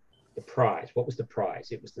 The prize. What was the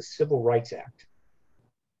prize? It was the Civil Rights Act.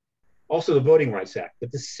 Also the Voting Rights Act,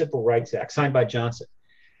 but the Civil Rights Act, signed by Johnson.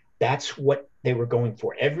 That's what they were going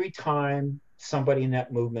for. Every time somebody in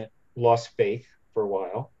that movement lost faith for a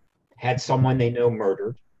while, had someone they know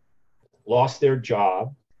murdered, lost their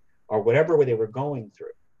job, or whatever they were going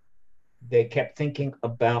through, they kept thinking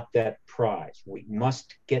about that prize. We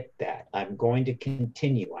must get that. I'm going to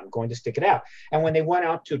continue. I'm going to stick it out. And when they went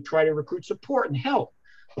out to try to recruit support and help,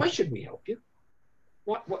 why should we help you?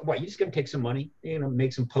 What? You just going to take some money, you know,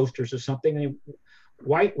 make some posters or something? I mean,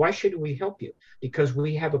 why should we help you? Because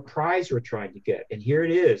we have a prize we're trying to get, and here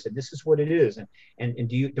it is, and this is what it is, and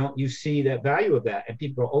don't you see the value of that? And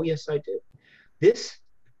people go, oh yes, I do. This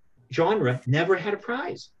genre never had a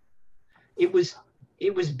prize. It was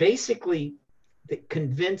basically that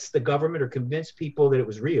convince the government or convince people that it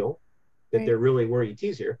was real, that there really were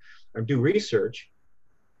ETs here, or do research.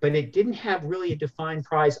 But it didn't have really a defined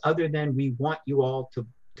prize other than we want you all to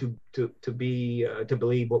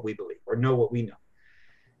believe what we believe or know what we know.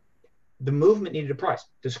 The movement needed a prize.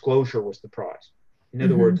 Disclosure was the prize. In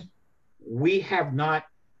other words, in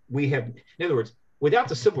other words, without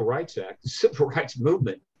the Civil Rights Act, the Civil Rights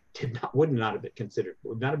Movement would not have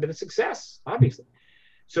been a success, obviously.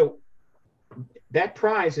 So that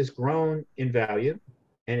prize has grown in value,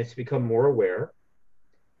 and it's become more aware.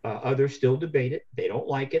 Others still debate it. They don't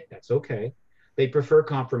like it. That's okay. They prefer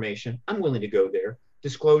confirmation. I'm willing to go there.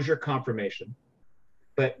 Disclosure, confirmation.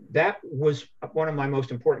 But that was one of my most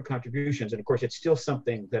important contributions. And of course, it's still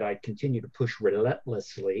something that I continue to push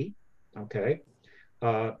relentlessly. Okay.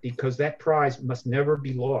 because that prize must never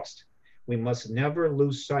be lost. We must never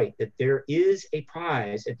lose sight that there is a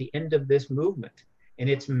prize at the end of this movement, and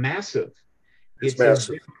it's massive. It's as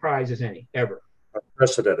big a prize as any, ever.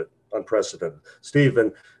 Unprecedented. Steve,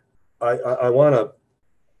 I want to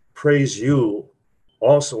praise you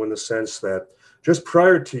also in the sense that just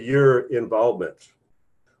prior to your involvement,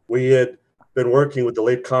 we had been working with the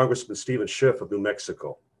late Congressman Stephen Schiff of New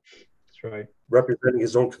Mexico. That's right. Representing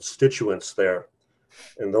his own constituents there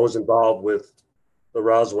and those involved with the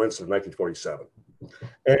Roswell incident in 1947.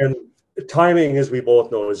 And timing, as we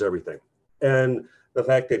both know, is everything. And the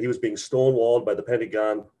fact that he was being stonewalled by the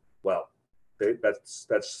Pentagon, well,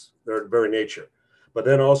 that's their very nature. But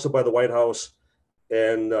then also by the White House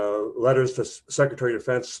and letters to Secretary of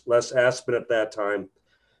Defense Les Aspin at that time.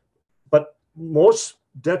 But most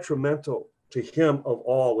detrimental to him of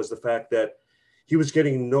all was the fact that he was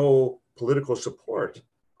getting no political support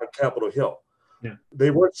on Capitol Hill. Yeah.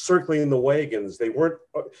 They weren't circling the wagons. They weren't,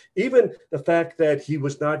 even the fact that he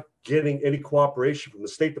was not getting any cooperation from the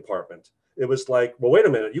State Department. It was like, well, wait a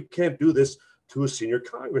minute, you can't do this to a senior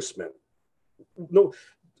congressman. No,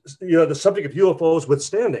 the subject of UFOs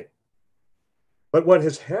withstanding. But what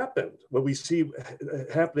has happened, what we see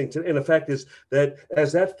happening today, and the fact is that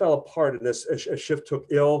as that fell apart and as Schiff took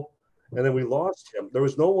ill, and then we lost him, there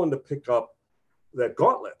was no one to pick up that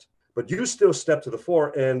gauntlet. But you still stepped to the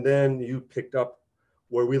fore, and then you picked up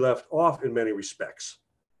where we left off in many respects.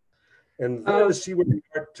 And then to see where we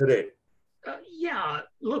are today. Yeah,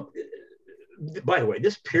 look, by the way,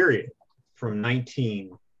 this period from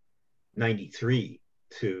 1993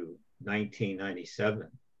 to 1997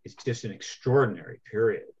 is just an extraordinary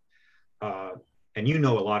period. And you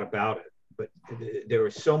know a lot about it, but there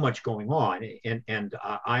was so much going on. And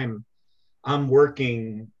I'm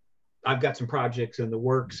working. I've got some projects in the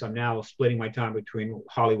works. I'm now splitting my time between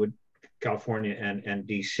Hollywood, California, and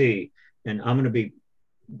DC. And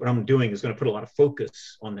what I'm doing is going to put a lot of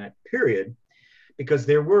focus on that period because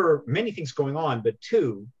there were many things going on, but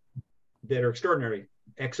two that are extraordinary,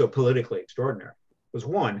 exopolitically extraordinary. Was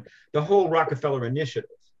one, the whole Rockefeller Initiative,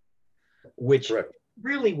 which Correct.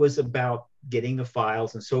 Really was about getting the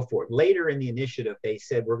files and so forth. Later in the initiative, they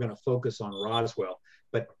said, we're going to focus on Roswell,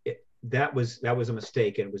 but that was a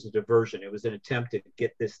mistake, and it was a diversion. It was an attempt to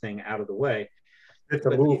get this thing out of the way. It's a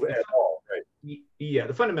move at all, right? Yeah,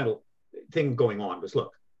 the fundamental thing going on was,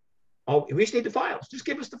 look, we just need the files. Just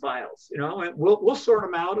give us the files, and we'll sort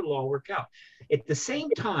them out. It'll all work out. At the same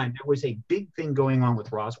time, there was a big thing going on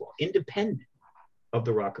with Roswell, independent of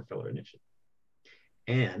the Rockefeller Initiative,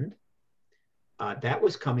 and that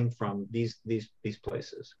was coming from these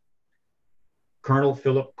places. Colonel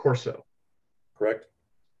Philip Corso. Correct.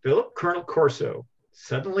 Colonel Corso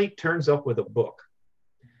suddenly turns up with a book.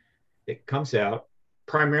 It comes out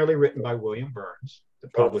primarily written by William Burns, the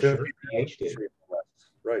publisher, PhD,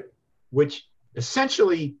 right? Which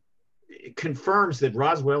essentially confirms that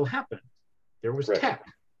Roswell happened. There was tech,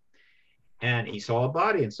 and he saw a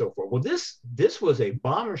body and so forth. Well, this was a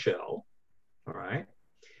bombshell. All right.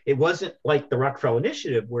 It wasn't like the Rockefeller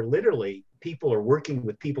Initiative, where literally people are working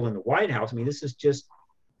with people in the White House. I mean, this is just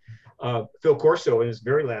Phil Corso in his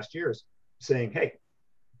very last years saying, hey,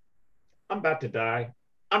 I'm about to die.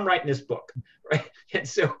 I'm writing this book, right? And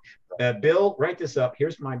so, Bill, write this up.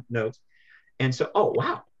 Here's my notes. And so, oh,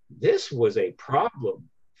 wow, this was a problem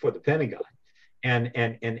for the Pentagon. And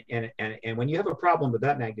when you have a problem of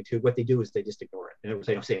that magnitude, what they do is they just ignore it. And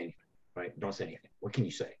they don't say anything, right? Don't say anything. What can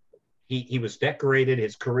you say? He was decorated.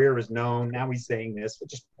 His career is known. Now he's saying this, but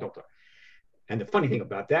just don't talk. And the funny thing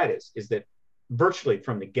about that is that virtually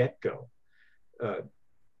from the get-go, the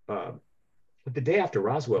day after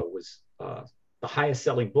Roswell was the highest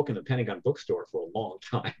selling book in the Pentagon bookstore for a long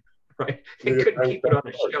time, right? They couldn't keep it on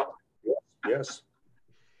the shelf. Yes,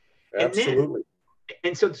 absolutely.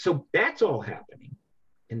 And so that's all happening.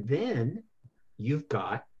 And then you've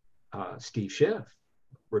got Steve Schiff,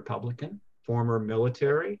 Republican, former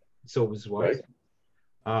military, so was his wife,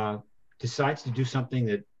 decides to do something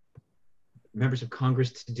that members of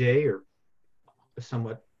Congress today are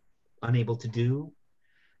somewhat unable to do.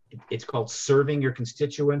 It's called serving your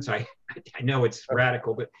constituents. I know it's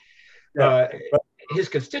radical, but his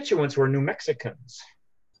constituents were New Mexicans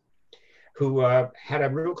who had a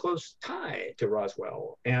real close tie to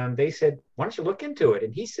Roswell. And they said, why don't you look into it?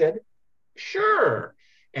 And he said, sure.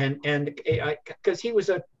 And because he was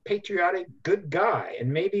a patriotic, good guy, and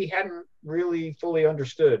maybe hadn't really fully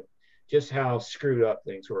understood just how screwed up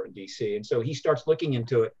things were in DC. And so he starts looking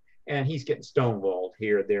into it, and he's getting stonewalled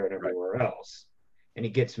here, there, and everywhere else. And he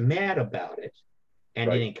gets mad about it, and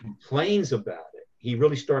then he complains about it. He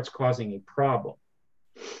really starts causing a problem.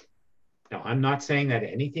 Now, I'm not saying that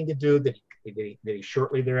had anything to do that he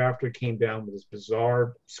shortly thereafter came down with this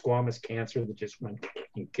bizarre squamous cancer that just went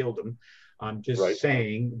and killed him. I'm just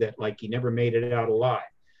saying that like he never made it out alive.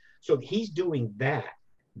 So he's doing that.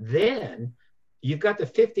 Then you've got the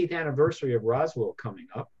 50th anniversary of Roswell coming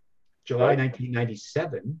up, July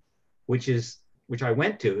 1997, which I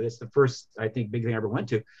went to. It's the first, I think, big thing I ever went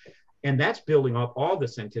to. And that's building up all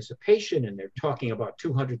this anticipation. And they're talking about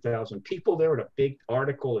 200,000 people there at a big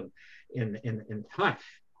article in Time.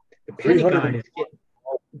 The Pentagon is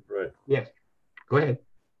getting, yes, go ahead.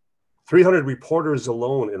 300 reporters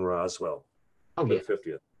alone in Roswell. Oh, yeah.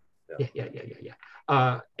 50th.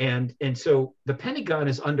 Yeah. And so the Pentagon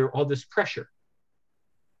is under all this pressure.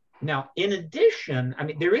 Now, in addition, I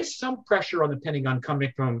mean, there is some pressure on the Pentagon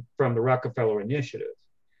coming from the Rockefeller Initiative,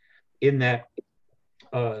 in that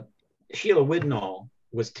Sheila Widnall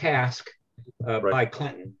was tasked by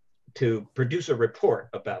Clinton to produce a report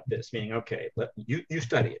about this, meaning, okay, you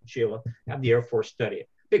study it, Sheila, have the Air Force study it.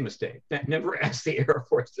 Big mistake. Never asked the Air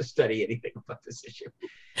Force to study anything about this issue.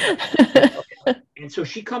 And so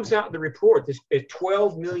she comes out in the report, this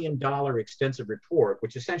 $12 million extensive report,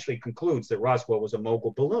 which essentially concludes that Roswell was a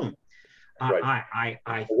mogul balloon.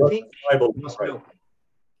 I think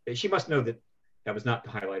she must know that that was not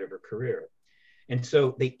the highlight of her career. And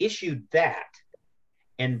so they issued that.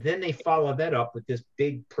 And then they followed that up with this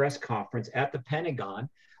big press conference at the Pentagon,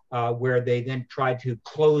 where they then tried to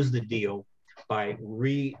close the deal by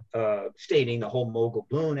restating the whole mogul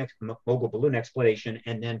balloon explanation,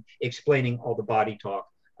 and then explaining all the body talk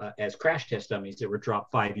as crash test dummies that were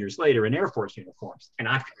dropped 5 years later in Air Force uniforms. And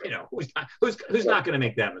who's not going to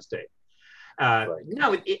make that mistake?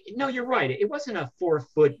 No, you're right. It wasn't a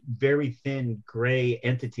 4-foot, very thin gray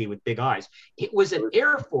entity with big eyes. It was an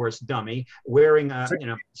Air Force dummy wearing a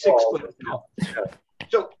 6-foot belt.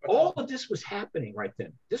 So all of this was happening right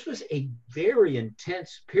then. This was a very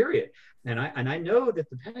intense period. And I know that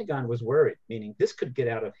the Pentagon was worried, meaning this could get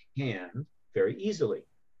out of hand very easily.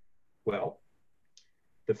 Well,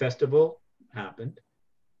 the festival happened.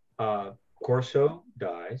 Corso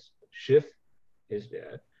dies. Schiff is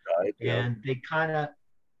dead. And they kind of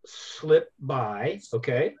slip by,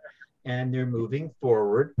 okay? And they're moving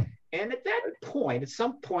forward. And at that point, at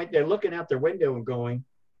some point, they're looking out their window and going,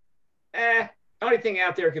 the only thing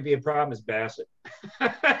out there could be a problem is Bassett.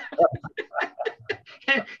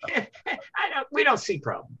 We don't see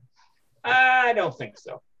problem. I don't think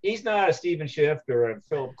so. He's not a Stephen Schiff or a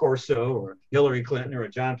Philip Corso or Hillary Clinton or a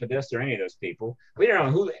John Podesta or any of those people. We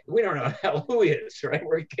don't know who he is, right?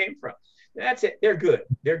 Where he came from. That's it. They're good.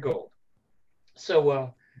 They're gold.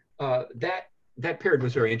 So that period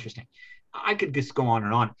was very interesting. I could just go on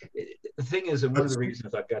and on. The thing is, and one of the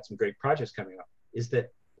reasons I've got some great projects coming up is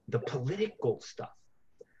that the political stuff,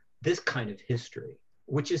 this kind of history,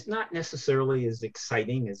 which is not necessarily as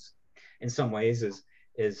exciting as, in some ways, as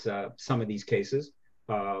some of these cases,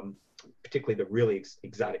 particularly the really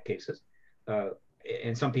exotic cases.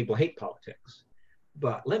 And some people hate politics.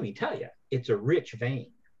 But let me tell you, it's a rich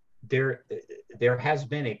vein. There has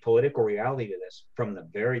been a political reality to this from the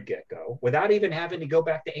very get-go, without even having to go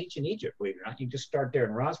back to ancient Egypt, believe it or not. You just start there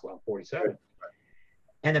in Roswell in 47.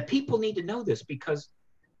 And the people need to know this, because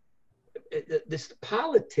this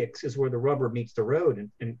politics is where the rubber meets the road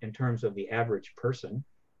in terms of the average person.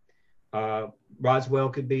 Roswell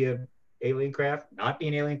could be an alien craft, not be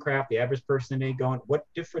an alien craft. The average person today going, what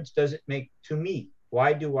difference does it make to me?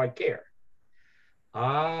 Why do I care?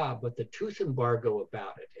 But the truth embargo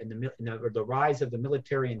about it, and the rise of the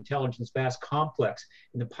military intelligence vast complex,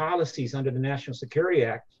 and the policies under the National Security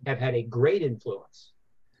Act have had a great influence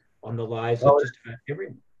on the lives of just about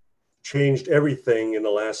everyone. Changed everything in the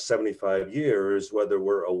last 75 years, whether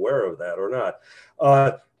we're aware of that or not.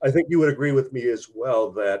 I think you would agree with me as well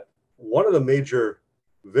that one of the major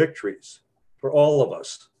victories for all of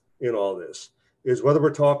us in all this is, whether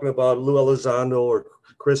we're talking about Lou Elizondo or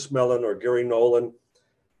Chris Mellon or Gary Nolan,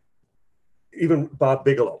 even Bob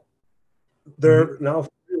Bigelow, they're now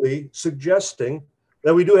really suggesting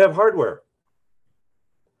that we do have hardware.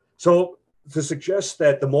 So to suggest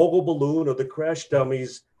that the mogul balloon or the crash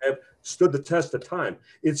dummies have stood the test of time,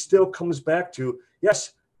 it still comes back to,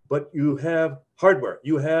 yes, but you have hardware,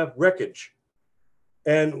 you have wreckage.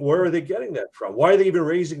 And where are they getting that from? Why are they even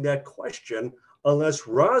raising that question unless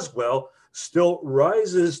Roswell still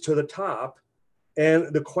rises to the top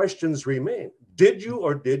and the questions remain? Did you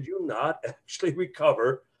or did you not actually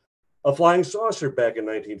recover a flying saucer back in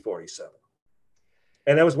 1947?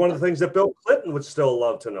 And that was one of the things that Bill Clinton would still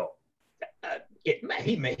love to know.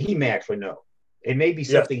 He may actually know. It may be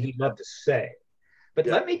something he'd love to say. But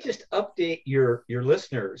let me just update your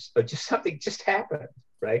listeners. Just something just happened.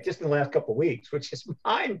 right? Just in the last couple of weeks, which is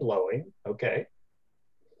mind-blowing, okay?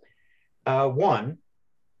 One,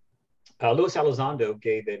 Luis Elizondo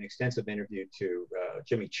gave an extensive interview to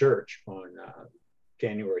Jimmy Church on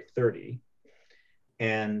January 30.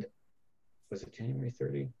 And was it January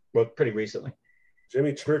 30? Well, pretty recently.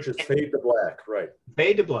 Jimmy Church's Fade to Black, right.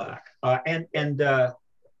 Fade to Black.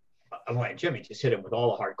 Jimmy just hit him with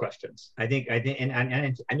all the hard questions. I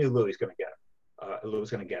knew Louis was going to get him. Louis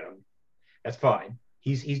was going to get him. That's fine.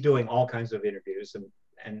 He's doing all kinds of interviews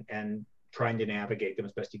and trying to navigate them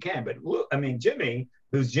as best he can. But Jimmy,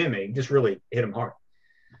 who's Jimmy, just really hit him hard.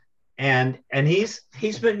 And he's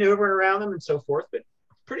maneuvering around them and so forth. But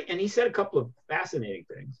he said a couple of fascinating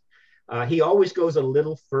things. He always goes a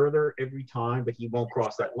little further every time, but he won't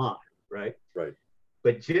cross that line, right? Right.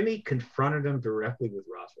 But Jimmy confronted him directly with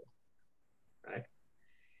Roswell, right?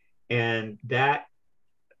 And that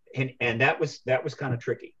was kind of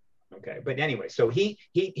tricky. Okay, but anyway, so he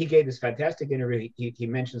gave this fantastic interview. He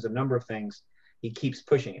mentions a number of things. He keeps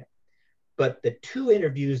pushing it. But the two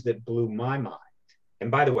interviews that blew my mind,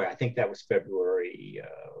 and by the way, I think that was February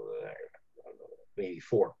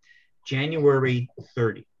 84, January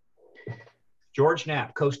 30. George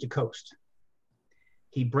Knapp, Coast to Coast.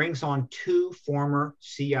 He brings on two former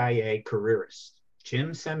CIA careerists,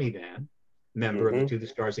 Jim Semivan, member of the To the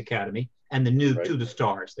Stars Academy, and the new To the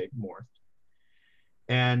Stars, they've morphed,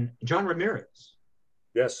 and John Ramirez.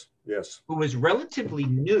 Yes. Who was relatively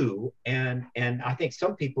new, and I think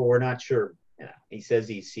some people were not sure. He says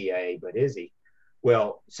he's CIA, but is he?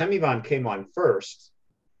 Well, Semivan came on first,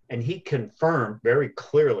 and he confirmed very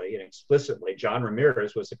clearly and explicitly John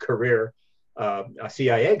Ramirez was a career a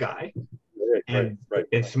CIA guy, and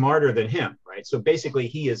smarter than him, right? So basically,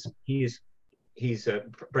 he's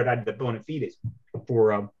provided the bona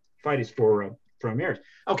fides for Ramirez.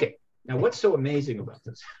 Okay, now what's so amazing about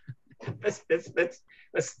this?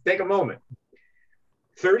 let's take a moment.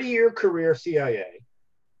 30-year career CIA.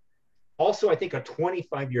 Also, I think a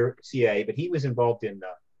 25-year CIA, but he was involved in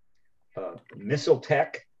missile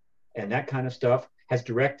tech and that kind of stuff. Has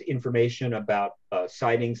direct information about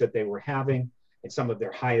sightings that they were having and some of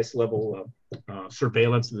their highest level of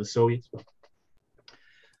surveillance of the Soviets.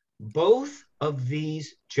 Both of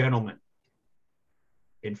these gentlemen,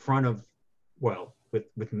 in front of,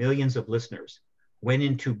 with millions of listeners, went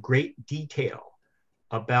into great detail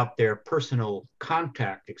about their personal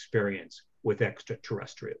contact experience with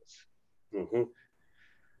extraterrestrials. Mm-hmm.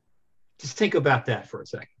 Just think about that for a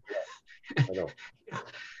second. I know.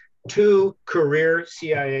 Two career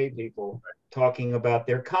CIA people talking about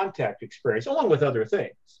their contact experience, along with other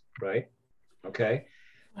things, right? Okay.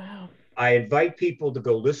 Wow. I invite people to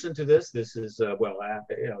go listen to this. This is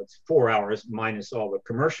it's 4 hours minus all the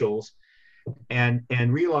commercials, and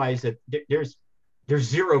realize that there's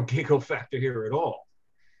zero giggle factor here at all.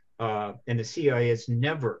 And the CIA has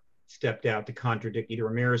never stepped out to contradict either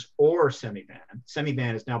Ramirez or Semivan.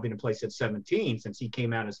 Semivan has now been in place since 2017, since he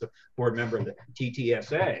came out as the board member of the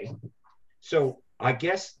TTSA. So I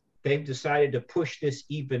guess they've decided to push this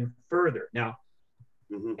even further. Now,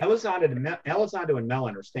 Elizondo and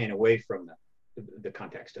Mellon are staying away from the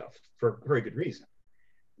contact stuff for very good reason.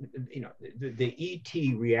 The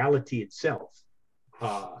ET reality itself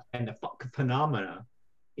and the phenomena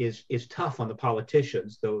is tough on the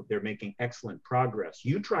politicians, though they're making excellent progress.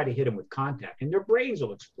 You try to hit them with contact and their brains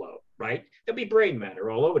will explode, right? There'll be brain matter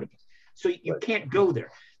all over the place. So you can't go there.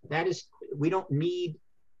 We don't need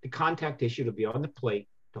the contact issue to be on the plate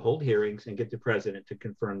to hold hearings and get the president to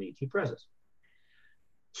confirm the ET presence.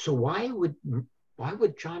 So why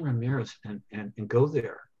would John Ramirez and go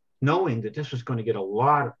there, knowing that this was going to get a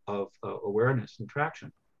lot of awareness and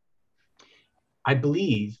traction? I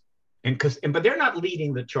believe, but they're not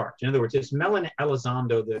leading the charge. In other words, it's Mellon and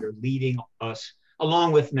Elizondo that are leading us,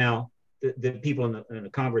 along with now the people in the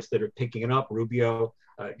Congress that are picking it up, Rubio,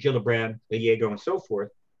 Gillibrand, Gallego, and so forth.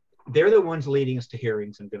 They're the ones leading us to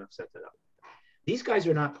hearings and going to set that up. These guys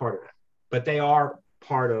are not part of that, but they are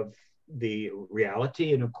part of the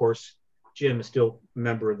reality. And of course, Jim is still a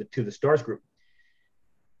member of the To the Stars group.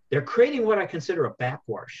 They're creating what I consider a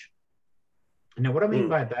backwash. Now, what I mean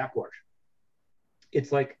by a backwash,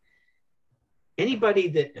 it's like anybody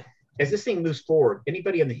that, as this thing moves forward,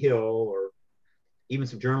 anybody on the Hill or even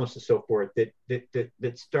some journalists and so forth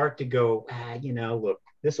that start to go, look,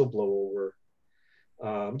 this will blow over.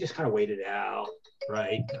 We just kind of wait it out,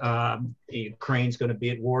 right? Ukraine's going to be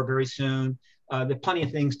at war very soon. There are plenty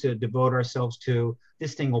of things to devote ourselves to.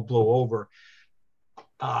 This thing will blow over.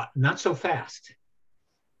 Not so fast,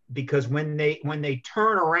 because when they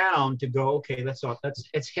turn around to go, okay, let's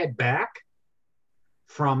head back.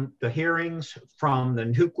 from the hearings, from the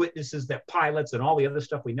nuke witnesses, that pilots and all the other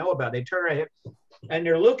stuff we know about. They turn around and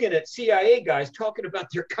they're looking at CIA guys talking about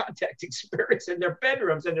their contact experience in their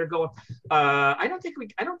bedrooms, and they're going, I think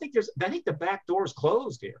the back door's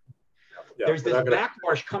closed here. Yeah, there's this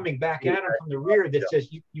backwash coming back at them from the rear that says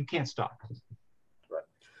you can't stop. Right.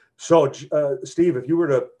 So, Steve, if you were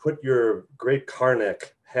to put your great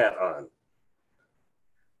Karnak hat on,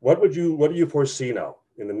 what do you foresee now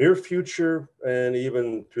in the near future, and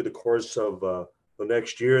even through the course of the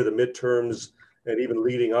next year, the midterms, and even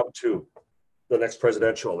leading up to the next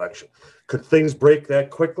presidential election? Could things break that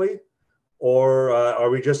quickly, or are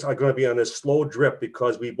we just going to be on a slow drip,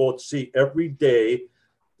 because we both see every day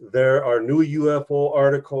there are new UFO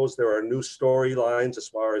articles, there are new storylines as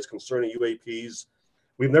far as concerning UAPs.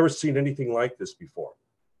 We've never seen anything like this before.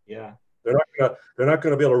 Yeah, they're not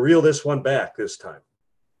going to be able to reel this one back this time.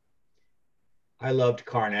 I loved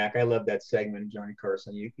Karnak. I loved that segment, Johnny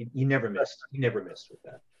Carson. You never missed. You never missed with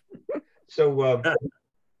that. So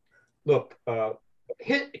look, no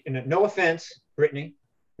offense, Brittany,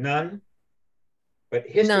 none, but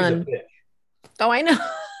history's a bitch. Oh, I know.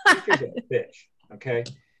 History's a bitch. Okay,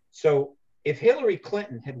 so if Hillary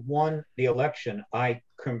Clinton had won the election, I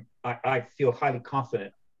feel highly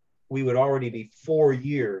confident we would already be 4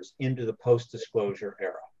 years into the post-disclosure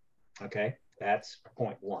era. Okay, that's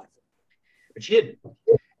point one. But she didn't.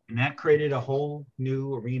 And that created a whole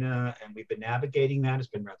new arena, and we've been navigating that. It's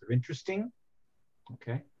been rather interesting.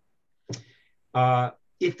 Okay.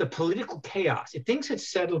 If the political chaos, if things had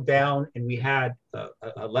settled down and we had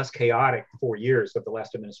a less chaotic 4 years of the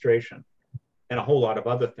last administration and a whole lot of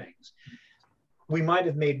other things, we might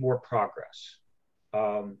have made more progress.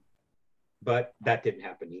 But that didn't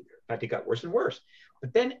happen either. In fact, it got worse and worse.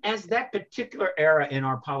 But then as that particular era in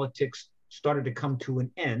our politics started to come to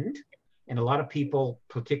an end, and a lot of people,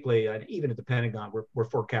 particularly even at the Pentagon, were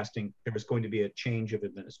forecasting there was going to be a change of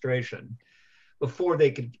administration before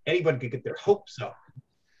anybody could get their hopes up.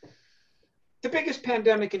 The biggest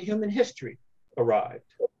pandemic in human history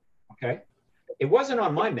arrived. Okay, it wasn't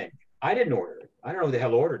on my menu. I didn't order it. I don't know who the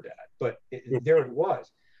hell ordered that, but there it was.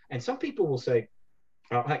 And some people will say,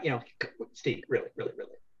 Steve, really,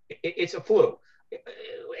 it's a flu.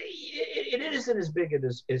 It isn't as big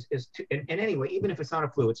as and anyway, even if it's not a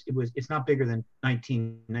flu, it's not bigger than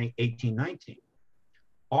 1819.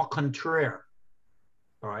 Au contraire.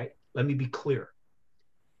 All right, let me be clear.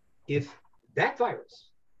 If that virus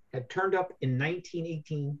had turned up in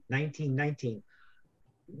 1918, 1919,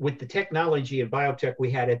 with the technology and biotech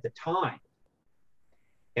we had at the time,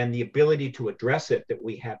 and the ability to address it that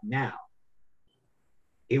we have now,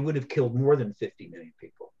 it would have killed more than 50 million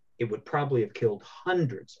people. It would probably have killed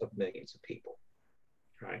hundreds of millions of people,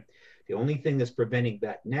 right? The only thing that's preventing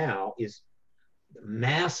that now is the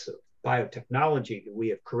massive biotechnology that we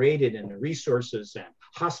have created, and the resources and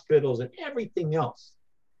hospitals and everything else.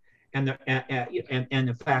 And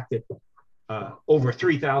the fact that over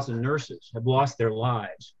 3,000 nurses have lost their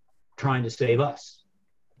lives trying to save us.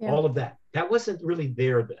 Yeah. All of that. That wasn't really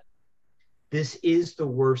there then. This is the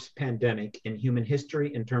worst pandemic in human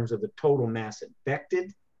history in terms of the total mass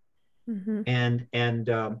infected. Mm-hmm. and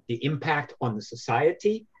the impact on the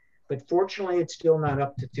society. But fortunately, it's still not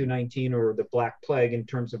up to 219 or the Black Plague in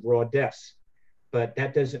terms of raw deaths. But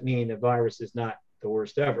that doesn't mean the virus is not the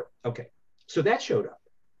worst ever. Okay, so that showed up.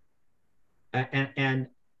 And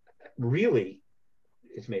really,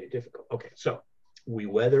 it's made it difficult. Okay, so we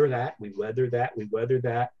weather that.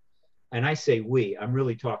 And I say we, I'm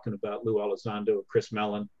really talking about Lou Elizondo, Chris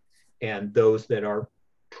Mellon, and those that are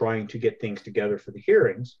trying to get things together for the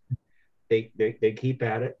hearings. They keep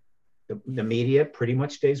at it. The media pretty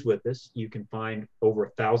much stays with us. You can find over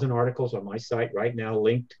 1,000 articles on my site right now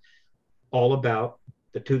linked all about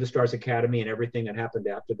the To the Stars Academy and everything that happened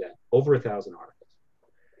after that. Over 1,000 articles.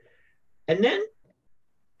 And then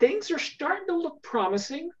things are starting to look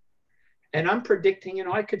promising. And I'm predicting,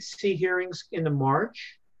 I could see hearings in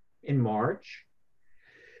March.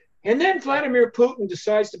 And then Vladimir Putin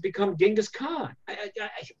decides to become Genghis Khan.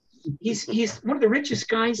 He's one of the richest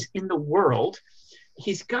guys in the world.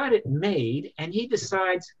 He's got it made, and he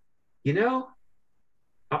decides,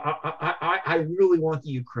 I really want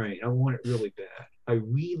the Ukraine. I want it really bad. I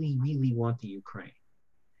really, really want the Ukraine.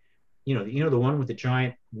 The one with the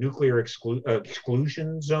giant nuclear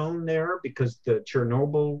exclusion zone there, because the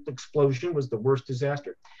Chernobyl explosion was the worst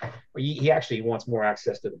disaster. He actually wants more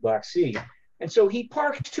access to the Black Sea. And so he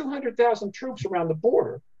parked 200,000 troops around the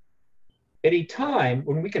border at a time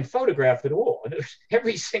when we can photograph it all. And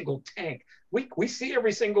every single tank, we see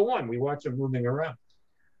every single one. We watch them moving around.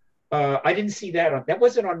 I didn't see that. That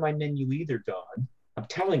wasn't on my menu either, Don. I'm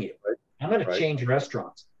telling you. I'm going to change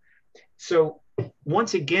restaurants. So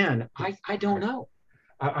once again, I don't know.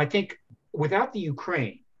 I think without the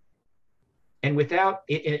Ukraine and without,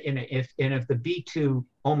 if the B2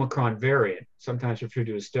 Omicron variant, sometimes referred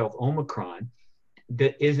to as stealth Omicron,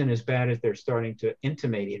 that isn't as bad as they're starting to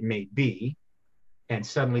intimate it may be, and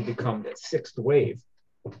suddenly become that sixth wave,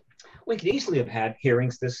 we could easily have had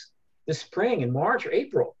hearings this spring in March or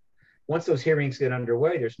April. Once those hearings get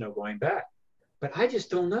underway, there's no going back. But I just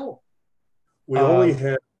don't know. We only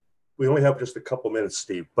have just a couple minutes,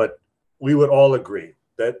 Steve, but we would all agree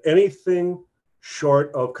that anything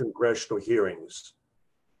short of congressional hearings,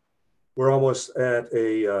 we're almost at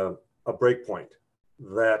a break point.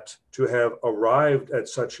 That to have arrived at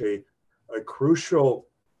such a crucial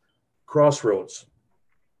crossroads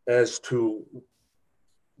as to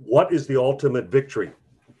what is the ultimate victory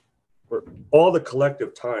for all the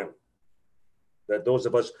collective time that those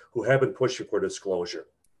of us who have been pushing for disclosure,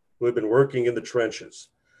 who have been working in the trenches,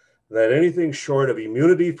 that anything short of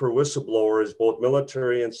immunity for whistleblowers, both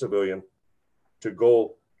military and civilian, to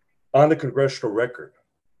go on the congressional record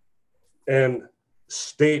and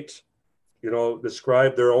state,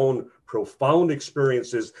 describe their own profound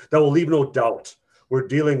experiences that will leave no doubt we're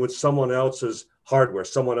dealing with someone else's hardware,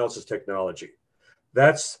 someone else's technology.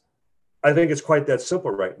 I think it's quite that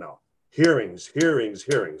simple right now. Hearings,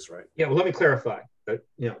 right? Yeah, well, let me clarify.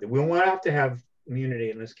 We won't have to have immunity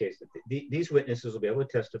in this case. These witnesses will be able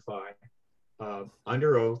to testify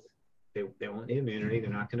under oath. They won't need immunity.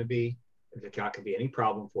 There's not going to be any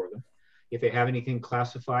problem for them. If they have anything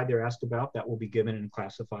classified they're asked about, that will be given in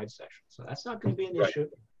classified session. So that's not going to be an issue.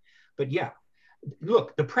 But yeah,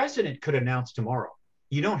 look, the president could announce tomorrow,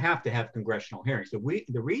 you don't have to have congressional hearings.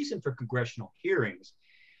 The reason for congressional hearings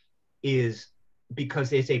is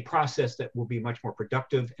because it's a process that will be much more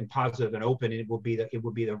productive and positive and open, and it will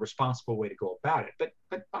be the responsible way to go about it.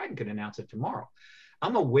 But Biden could announce it tomorrow.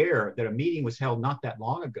 I'm aware that a meeting was held not that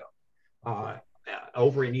long ago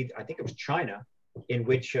over in I think it was China, in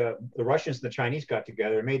which the Russians and the Chinese got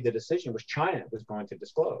together and made the decision it was China was going to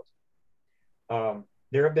disclose.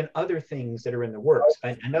 There have been other things that are in the works.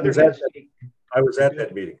 I was at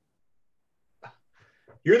that meeting.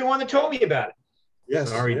 You're the one that told me about it. Yes.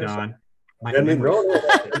 Sorry, yes. Don. My memory.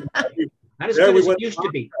 Not as good as it used to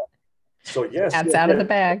be. So yes. That's out of the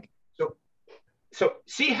bag. So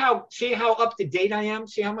see how up to date I am?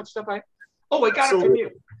 See how much stuff I got it from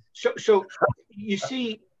you. So you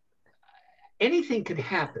see, anything could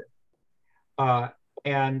happen.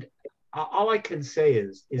 And all I can say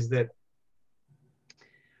is that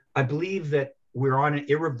I believe that we're on an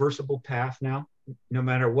irreversible path now. No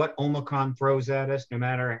matter what Omicron throws at us, no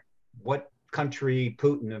matter what country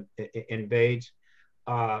Putin invades,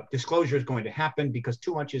 disclosure is going to happen because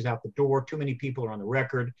too much is out the door. Too many people are on the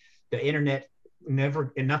record. The internet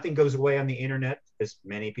nothing goes away on the internet, as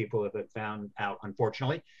many people have found out,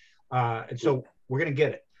 unfortunately. And so we're going to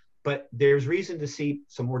get it. But there's reason to see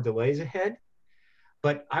some more delays ahead.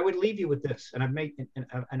 But I would leave you with this, and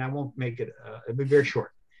I won't make it. It'll be very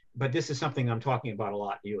short. But this is something I'm talking about a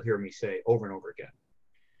lot. You'll hear me say over and over again.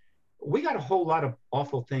 We got a whole lot of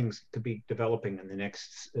awful things to be developing in the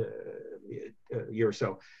next year or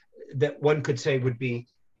so that one could say would be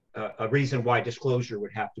a reason why disclosure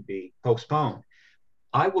would have to be postponed.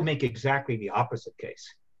 I will make exactly the opposite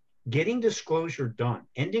case. Getting disclosure done,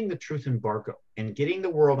 ending the truth embargo, and getting the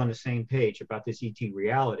world on the same page about this ET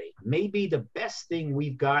reality may be the best thing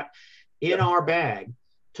we've got in our bag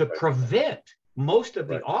to prevent most of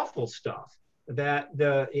the awful stuff that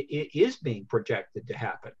it is being projected to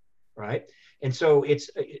happen, right? And so it's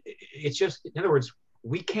just, in other words,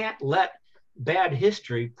 we can't let bad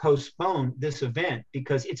history postpone this event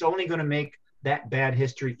because it's only going to make that bad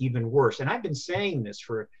history even worse. And I've been saying this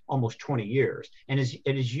for almost 20 years. And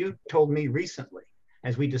as you told me recently,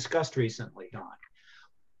 as we discussed recently, Don,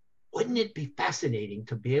 wouldn't it be fascinating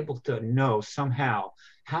to be able to know somehow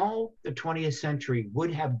how the 20th century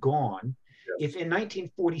would have gone if in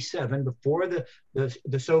 1947, before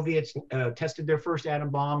the Soviets tested their first atom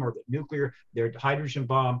bomb or their hydrogen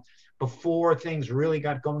bomb, before things really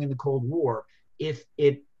got going in the Cold War, if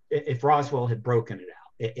Roswell had broken it out,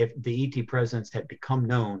 if the ET presence had become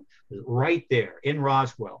known right there in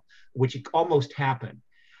Roswell, which almost happened,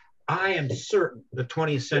 I am certain the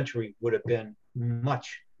 20th century would have been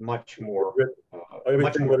much more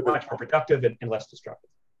productive and less destructive.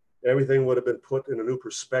 Everything would have been put in a new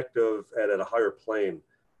perspective and at a higher plane,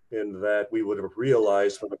 in that we would have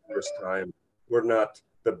realized for the first time we're not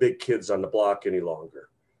the big kids on the block any longer.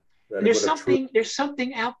 There's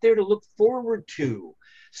something out there to look forward to.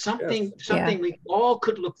 Something we all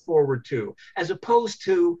could look forward to, as opposed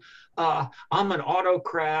to I'm an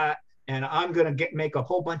autocrat and I'm going to make a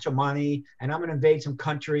whole bunch of money, and I'm going to invade some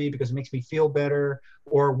country because it makes me feel better,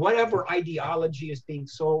 or whatever ideology is being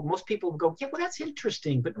sold. Most people go, yeah, well, that's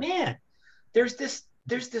interesting, but man, there's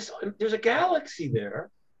a galaxy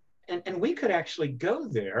there, and we could actually go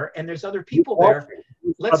there, and there's other people there.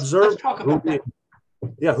 Let's talk about that.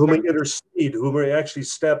 Yeah, who may intercede, who may actually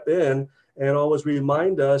step in and always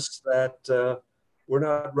remind us that we're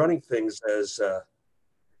not running things as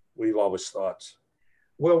we've always thought.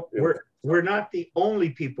 Well, we're not the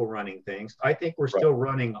only people running things. I think we're still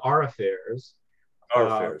running our affairs.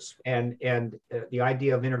 And the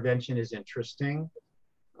idea of intervention is interesting,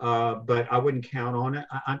 but I wouldn't count on it.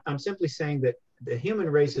 I'm simply saying that the human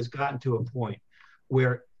race has gotten to a point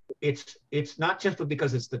where it's not simply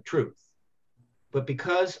because it's the truth, but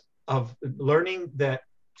because of learning that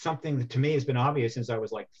something that to me has been obvious since I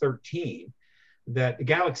was like 13, that the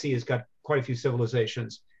galaxy has got quite a few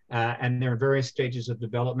civilizations, and they're in various stages of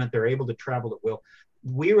development. They're able to travel at will.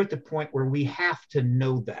 We're at the point where we have to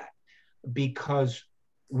know that, because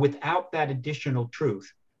without that additional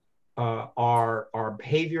truth, our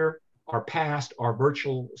behavior, our past, our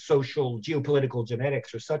virtual, social, geopolitical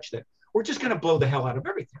genetics are such that we're just going to blow the hell out of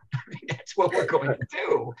everything. I mean, that's what we're going to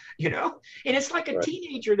do, you know? And it's like a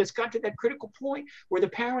teenager that's got to that critical point where the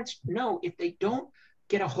parents know if they don't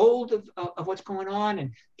get a hold of what's going on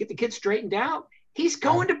and get the kid straightened out, he's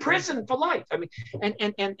going to prison for life. I mean,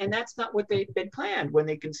 and that's not what they planned when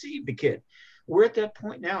they conceived the kid. We're at that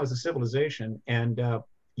point now as a civilization, and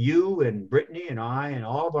you and Brittany and I and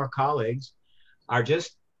all of our colleagues are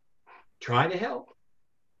just trying to help.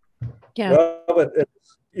 Yeah. Well, but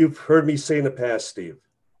you've heard me say in the past, Steve,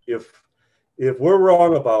 if we're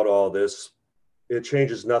wrong about all this, it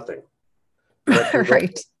changes nothing.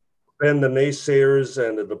 Right. And the naysayers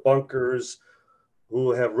and the debunkers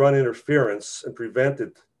who have run interference and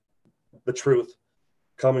prevented the truth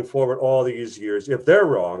coming forward all these years, if they're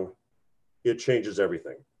wrong, it changes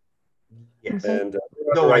everything. Yes. And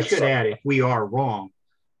though I should add, if we are wrong,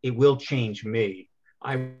 it will change me.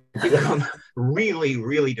 I become really,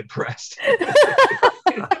 really depressed.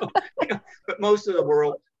 But most of the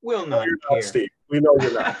world will not care. Steve. We know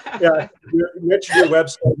you're not. Yeah, mention your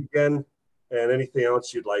website again, and anything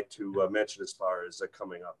else you'd like to mention as far as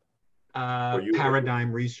coming up.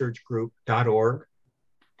 ParadigmResearchGroup.org.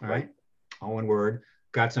 All right, all one word.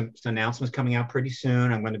 Got some announcements coming out pretty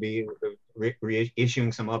soon. I'm going to be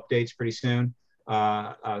reissuing some updates pretty soon.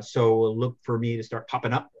 So look for me to start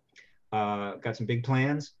popping up. Got some big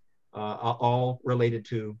plans, all related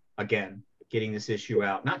to, again, getting this issue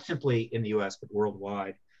out, not simply in the US, but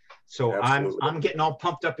worldwide. So I'm getting all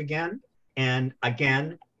pumped up again. And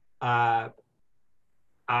again, what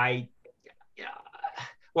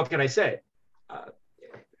can I say?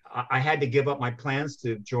 I had to give up my plans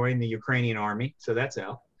to join the Ukrainian army. So that's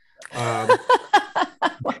out.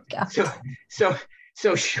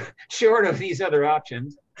 So short of these other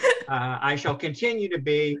options, I shall continue to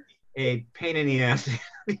be a pain in the ass in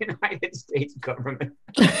the United States government.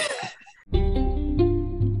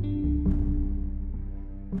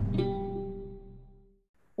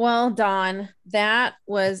 Well, Don, that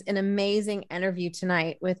was an amazing interview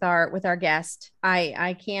tonight with our guest.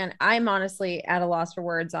 I'm honestly at a loss for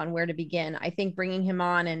words on where to begin. I think bringing him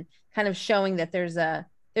on and kind of showing that there's a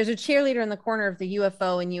cheerleader in the corner of the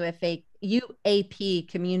UFO and UAP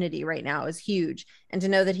community right now is huge. And to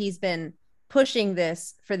know that he's been pushing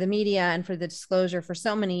this for the media and for the disclosure for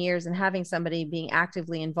so many years, and having somebody being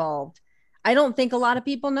actively involved. I don't think a lot of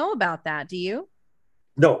people know about that. Do you?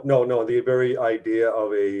 No. The very idea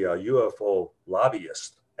of a UFO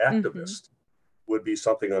lobbyist, activist, would be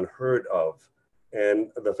something unheard of.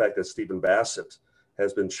 And the fact that Stephen Bassett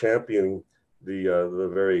has been championing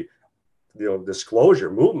the very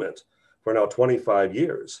disclosure movement for now 25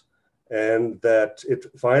 years. And that it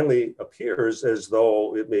finally appears as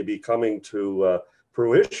though it may be coming to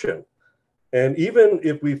fruition. And even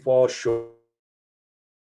if we fall short,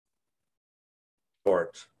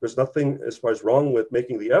 there's nothing as far as wrong with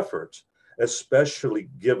making the effort, especially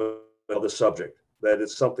given the subject, that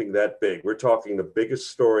it's something that big. We're talking the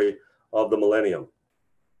biggest story of the millennium.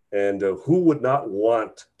 And who would not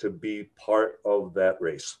want to be part of that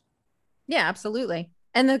race? Yeah, absolutely.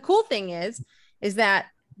 And the cool thing is that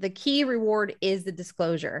the key reward is the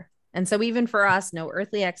disclosure. And so even for us, no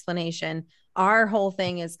earthly explanation. Our whole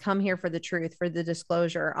thing is come here for the truth, for the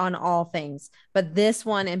disclosure on all things. But this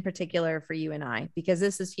one in particular for you and I, because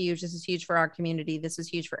this is huge. This is huge for our community. This is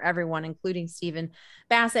huge for everyone, including Stephen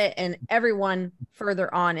Bassett and everyone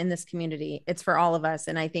further on in this community. It's for all of us.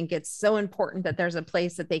 And I think it's so important that there's a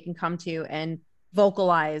place that they can come to and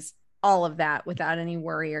vocalize all of that without any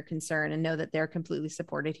worry or concern, and know that they're completely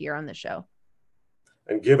supported here on the show.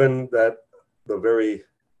 And given that the very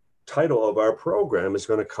title of our program is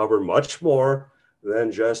going to cover much more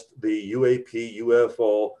than just the UAP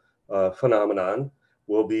UFO phenomenon,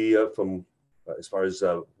 we'll be from as far as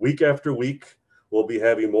week after week, we'll be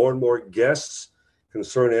having more and more guests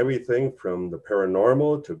concerning everything from the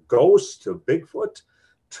paranormal to ghosts to Bigfoot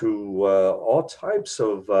to all types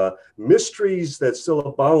of mysteries that still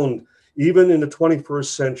abound even in the 21st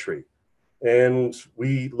century. And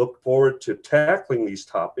we look forward to tackling these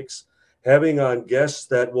topics, having on guests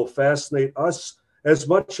that will fascinate us as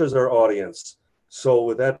much as our audience. So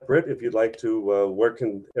with that, Britt, if you'd like to, where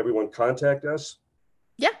can everyone contact us?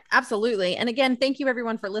 Yeah, absolutely. And again, thank you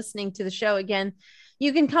everyone for listening to the show. Again,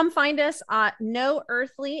 you can come find us at No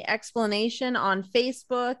Earthly Explanation on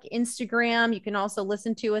Facebook, Instagram. You can also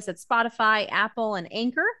listen to us at Spotify, Apple, and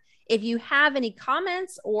Anchor. If you have any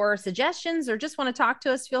comments or suggestions or just want to talk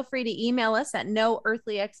to us, feel free to email us at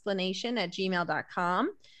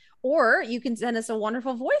noearthlyexplanation@gmail.com. Or you can send us a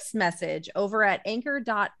wonderful voice message over at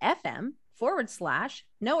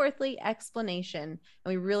anchor.fm/No Earthly Explanation. And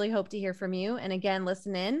we really hope to hear from you. And again,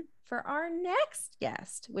 listen in for our next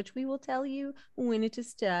guest, which we will tell you when it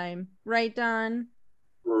is time. Right, Don?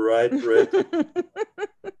 Right, Britt.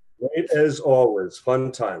 Right, as always.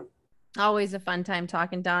 Fun time. Always a fun time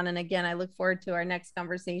talking, Don. And again, I look forward to our next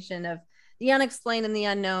conversation of the unexplained and the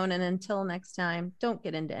unknown. And until next time, don't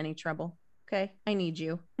get into any trouble. Okay? I need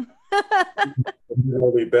you.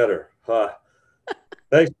 It'll be better. Huh.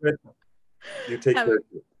 Thanks, Britt. You take care.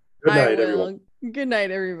 Good night, everyone. Good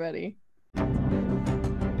night, everybody.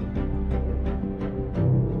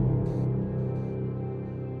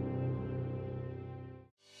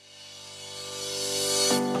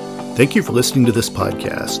 Thank you for listening to this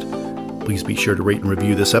podcast. Please be sure to rate and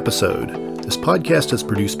review this episode. This podcast is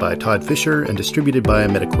produced by Todd Fisher and distributed by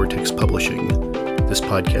Metacortex Publishing. This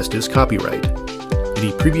podcast is copyright.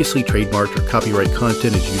 Any previously trademarked or copyright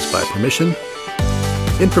content is used by permission.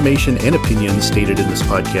 Information and opinions stated in this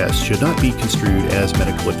podcast should not be construed as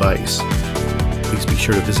medical advice. Please be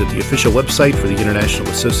sure to visit the official website for the International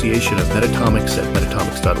Association of Metatomics at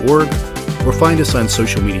metatomics.org or find us on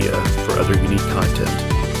social media for other unique content.